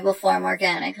our tribe will form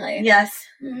organically. Yes.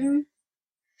 Mm-hmm.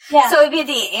 Yeah. So it would be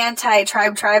the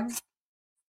anti-tribe. I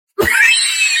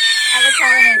would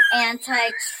call it an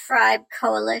anti-tribe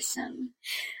coalition.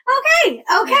 Okay.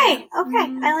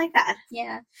 Mm-hmm. I like that.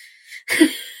 Yeah.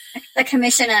 The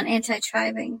Commission on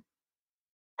Anti-Tribing.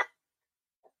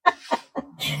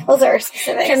 Those are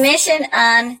specific. Commission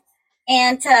on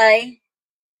Anti...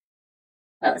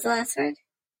 What was the last word?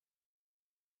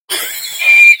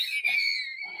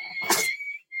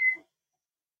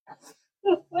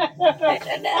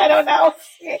 I don't know.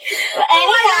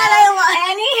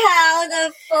 Anyhow,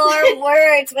 the 4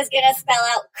 words was going to spell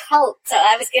out coat. So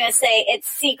I was going to say it's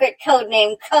secret code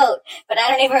name coat, but I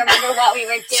don't even remember what we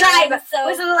were doing. Tribe. So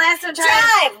was it the last one?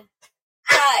 Tribe.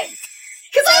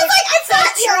 Because I was like, I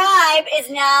thought tribe is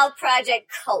now Project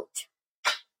Coat.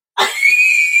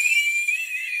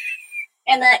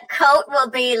 And that coat will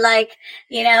be like,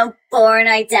 you know, Born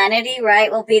Identity,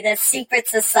 right? Will be the secret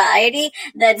society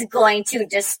that's going to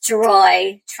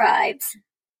destroy tribes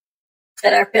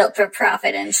that are built for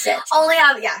profit and shit. Only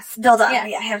build up. Yeah.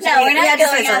 We're not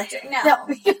going after.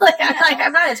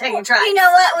 I'm not attacking tribes. You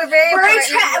know what? We're very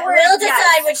important. We'll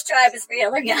decide which tribe is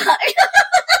real or not.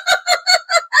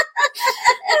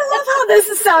 I love how this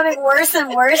is sounding worse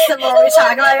and worse the more we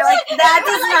talk about it. You're like, that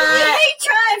does not... We hate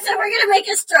tribes, so we're going to make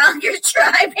a stronger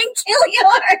tribe and kill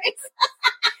yours.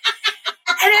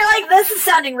 And they're like, this is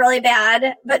sounding really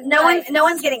bad, but no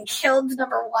one's getting killed,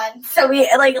 number one. So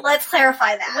let's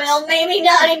clarify that. Well, maybe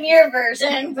not in your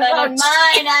version, but in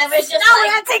mine, I was just we're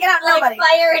not taking out nobody.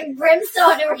 Fire and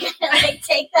brimstone, and we're going to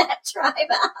take that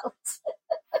tribe out.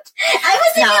 I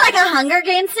was thinking like a Hunger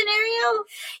Games scenario.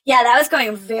 Yeah, that was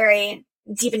going very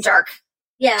deep and dark.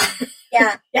 Yeah.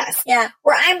 Yes. Yeah.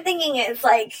 Where I'm thinking is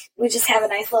like, we just have a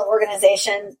nice little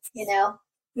organization, you know?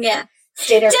 Yeah.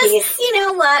 State our peace. You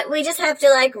know what? We just have to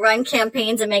like run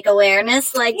campaigns and make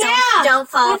awareness. Like, don't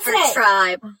fall for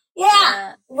tribe.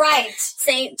 Yeah. Right.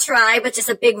 Say tribe with just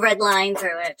a big red line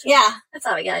through it. Yeah. That's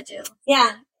all we gotta do.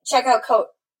 Yeah. Check out Coat.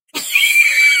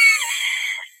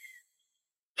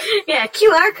 Yeah,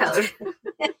 QR code.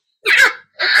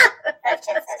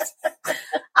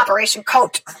 Operation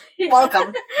Coat.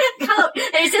 Welcome. Coat.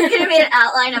 There's just going to be an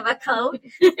outline of a coat.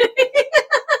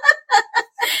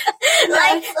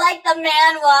 like the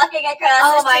man walking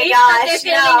across the street. But there's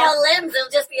going to be no limbs.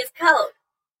 It'll just be his coat.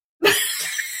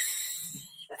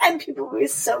 And people will be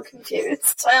so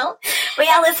confused. Well,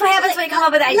 yeah, that's what happens when you come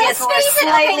up with ideas.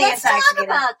 Let's talk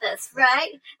about this,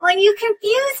 right? When you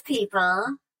confuse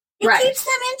people, it keeps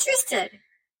them interested.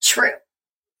 True.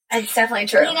 It's definitely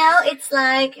true. You know, it's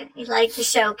like you like the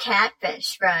show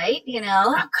Catfish, right? You know?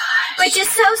 Oh, gosh. Which is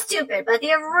so stupid, but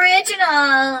the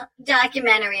original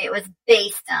documentary it was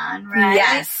based on, right?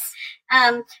 Yes.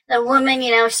 The woman,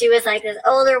 you know, she was like this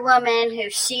older woman who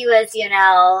she was, you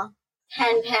know,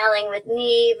 pen paling with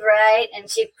Neve, right? And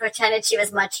she pretended she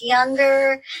was much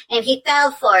younger, and he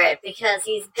fell for it because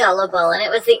he's gullible, and it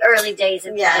was the early days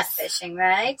of catfishing,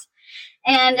 right?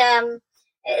 And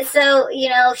so, you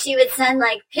know, she would send,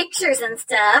 like, pictures and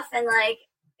stuff, and, like,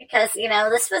 because, you know,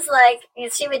 this was, like, you know,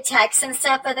 she would text and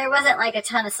stuff, but there wasn't, like, a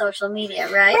ton of social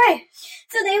media, right? Right.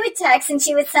 So they would text, and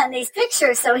she would send these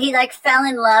pictures, so he, like, fell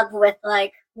in love with,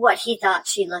 like, what he thought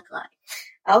she looked like.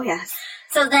 Oh, yes.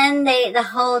 So then the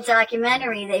whole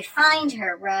documentary, they find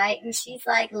her, right? And she's,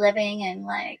 like, living in,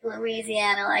 like,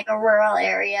 Louisiana, like, a rural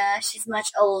area. She's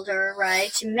much older, right?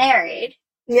 She's married.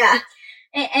 Yeah.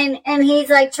 And he's,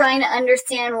 like, trying to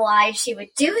understand why she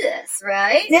would do this,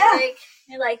 right? Yeah.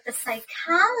 Like the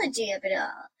psychology of it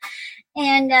all.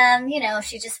 And, you know,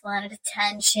 she just wanted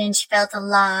attention. She felt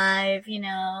alive, you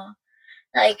know.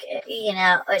 Like, you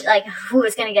know, like who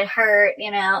was going to get hurt,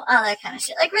 you know, all that kind of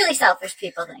shit. Like really selfish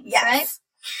people things, right?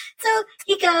 So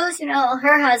he goes, you know,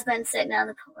 her husband's sitting on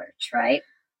the porch, right?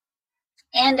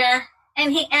 And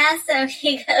he asks him,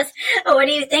 he goes, oh, what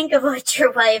do you think of what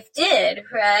your wife did,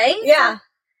 right? Yeah.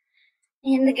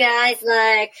 And the guy's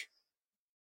like,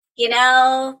 you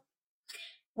know,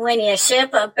 when you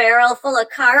ship a barrel full of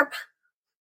carp,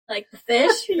 like the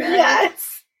fish, right?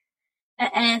 Yes.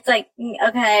 And it's like,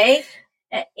 okay.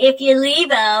 If you leave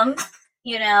them,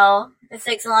 you know, it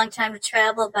takes a long time to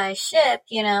travel by ship,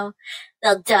 you know,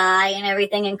 they'll die and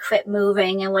everything and quit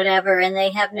moving and whatever, and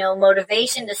they have no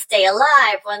motivation to stay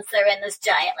alive once they're in this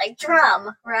giant, like,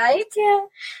 drum, right? Yeah.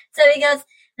 So he goes,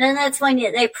 then that's when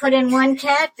they put in one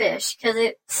catfish, because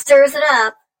it stirs it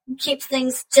up and keeps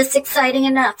things just exciting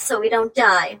enough so we don't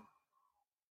die.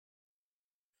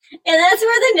 And that's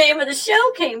where the name of the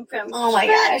show came from. Oh my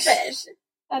gosh. Catfish.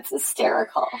 That's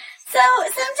hysterical. So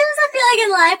sometimes I feel like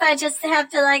in life I just have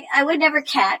to, like, I would never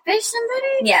catfish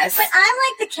somebody. Yes. But I'm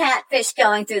like the catfish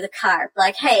going through the carp.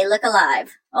 Like, hey, look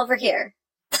alive. Over here.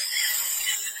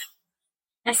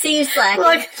 I see you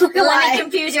slacking. Look alive. Let me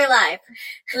confuse your life.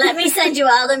 Let me send you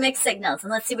all the mixed signals,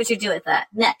 and let's see what you do with that.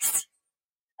 Next.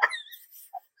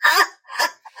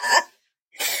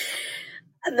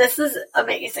 This is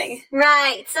amazing.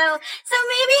 Right. So maybe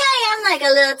I am like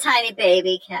a little tiny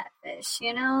baby catfish,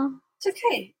 you know? It's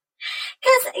okay.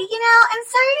 Because, you know, I'm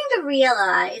starting to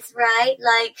realize, right,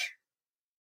 like,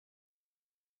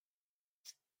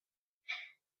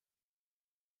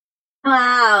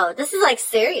 wow, this is, like,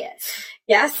 serious.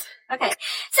 Yes. Okay.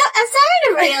 So I'm starting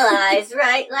to realize,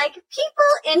 right, like,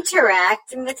 people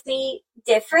interact with me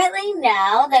differently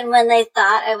now than when they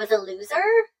thought I was a loser.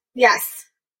 Yes.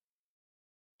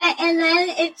 And then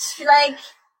it's like,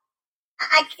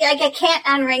 I can't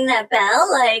unring that bell.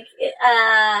 Like,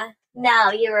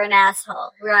 no, you're an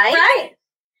asshole, right? Right.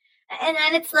 And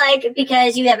then it's like,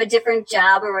 because you have a different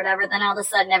job or whatever, then all of a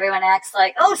sudden everyone acts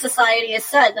like, oh, society has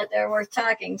said that they're worth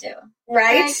talking to.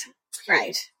 Right.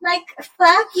 Right. Like,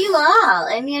 fuck you all.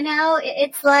 And, you know,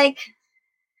 it's like,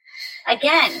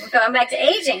 again, we're going back to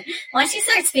aging. Once you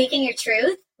start speaking your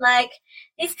truth, like,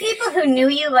 these people who knew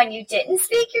you when you didn't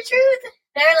speak your truth,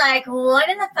 they're like, what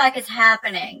in the fuck is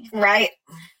happening? Right.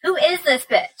 Who is this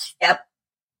bitch? Yep.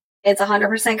 It's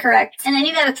 100% correct. And then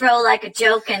you gotta throw, like, a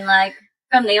joke in, like,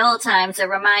 from the old times to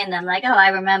remind them, like, oh, I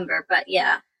remember, but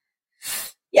yeah.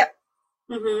 Yep.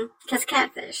 Mm-hmm. Because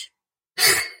catfish.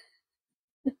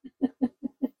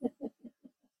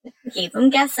 Keep them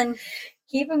guessing.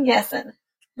 Keep them guessing.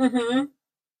 Mm-hmm.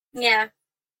 Yeah.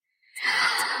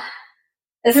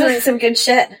 This is some good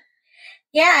shit.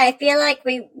 Yeah, I feel like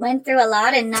we went through a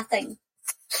lot and nothing.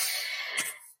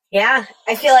 Yeah,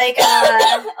 I feel like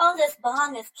oh, this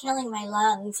bong is killing my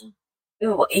lungs. It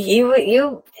was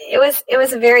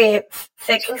a very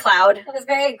thick cloud. It was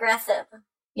very aggressive.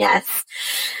 Yes.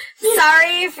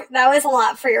 Sorry, that was a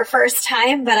lot for your first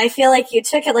time, but I feel like you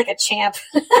took it like a champ.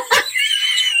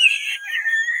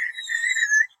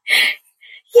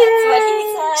 That's what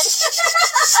he said.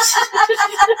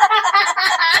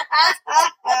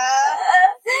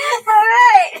 All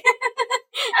right.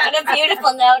 What a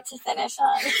beautiful note to finish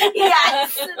on.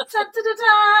 Yes.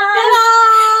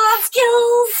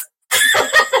 Skills.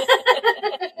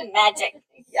 Magic.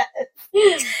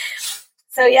 Yes.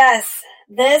 So yes,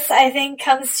 this I think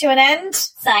comes to an end.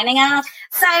 Signing off.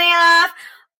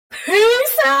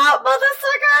 Peace out,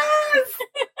 motherfuckers.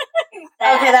 Okay,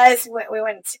 I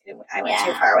went too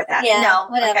far with that. Yeah, no,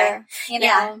 whatever. Okay. You know,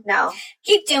 yeah, no.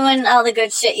 Keep doing all the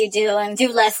good shit you do and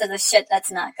do less of the shit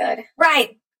that's not good.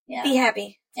 Right. Yeah. Be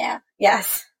happy. Yeah.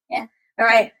 Yes. Yeah. All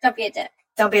right. Don't be a dick.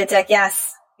 Don't be a dick.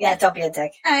 Yes. Yeah, don't be a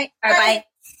dick. All right. All right, bye.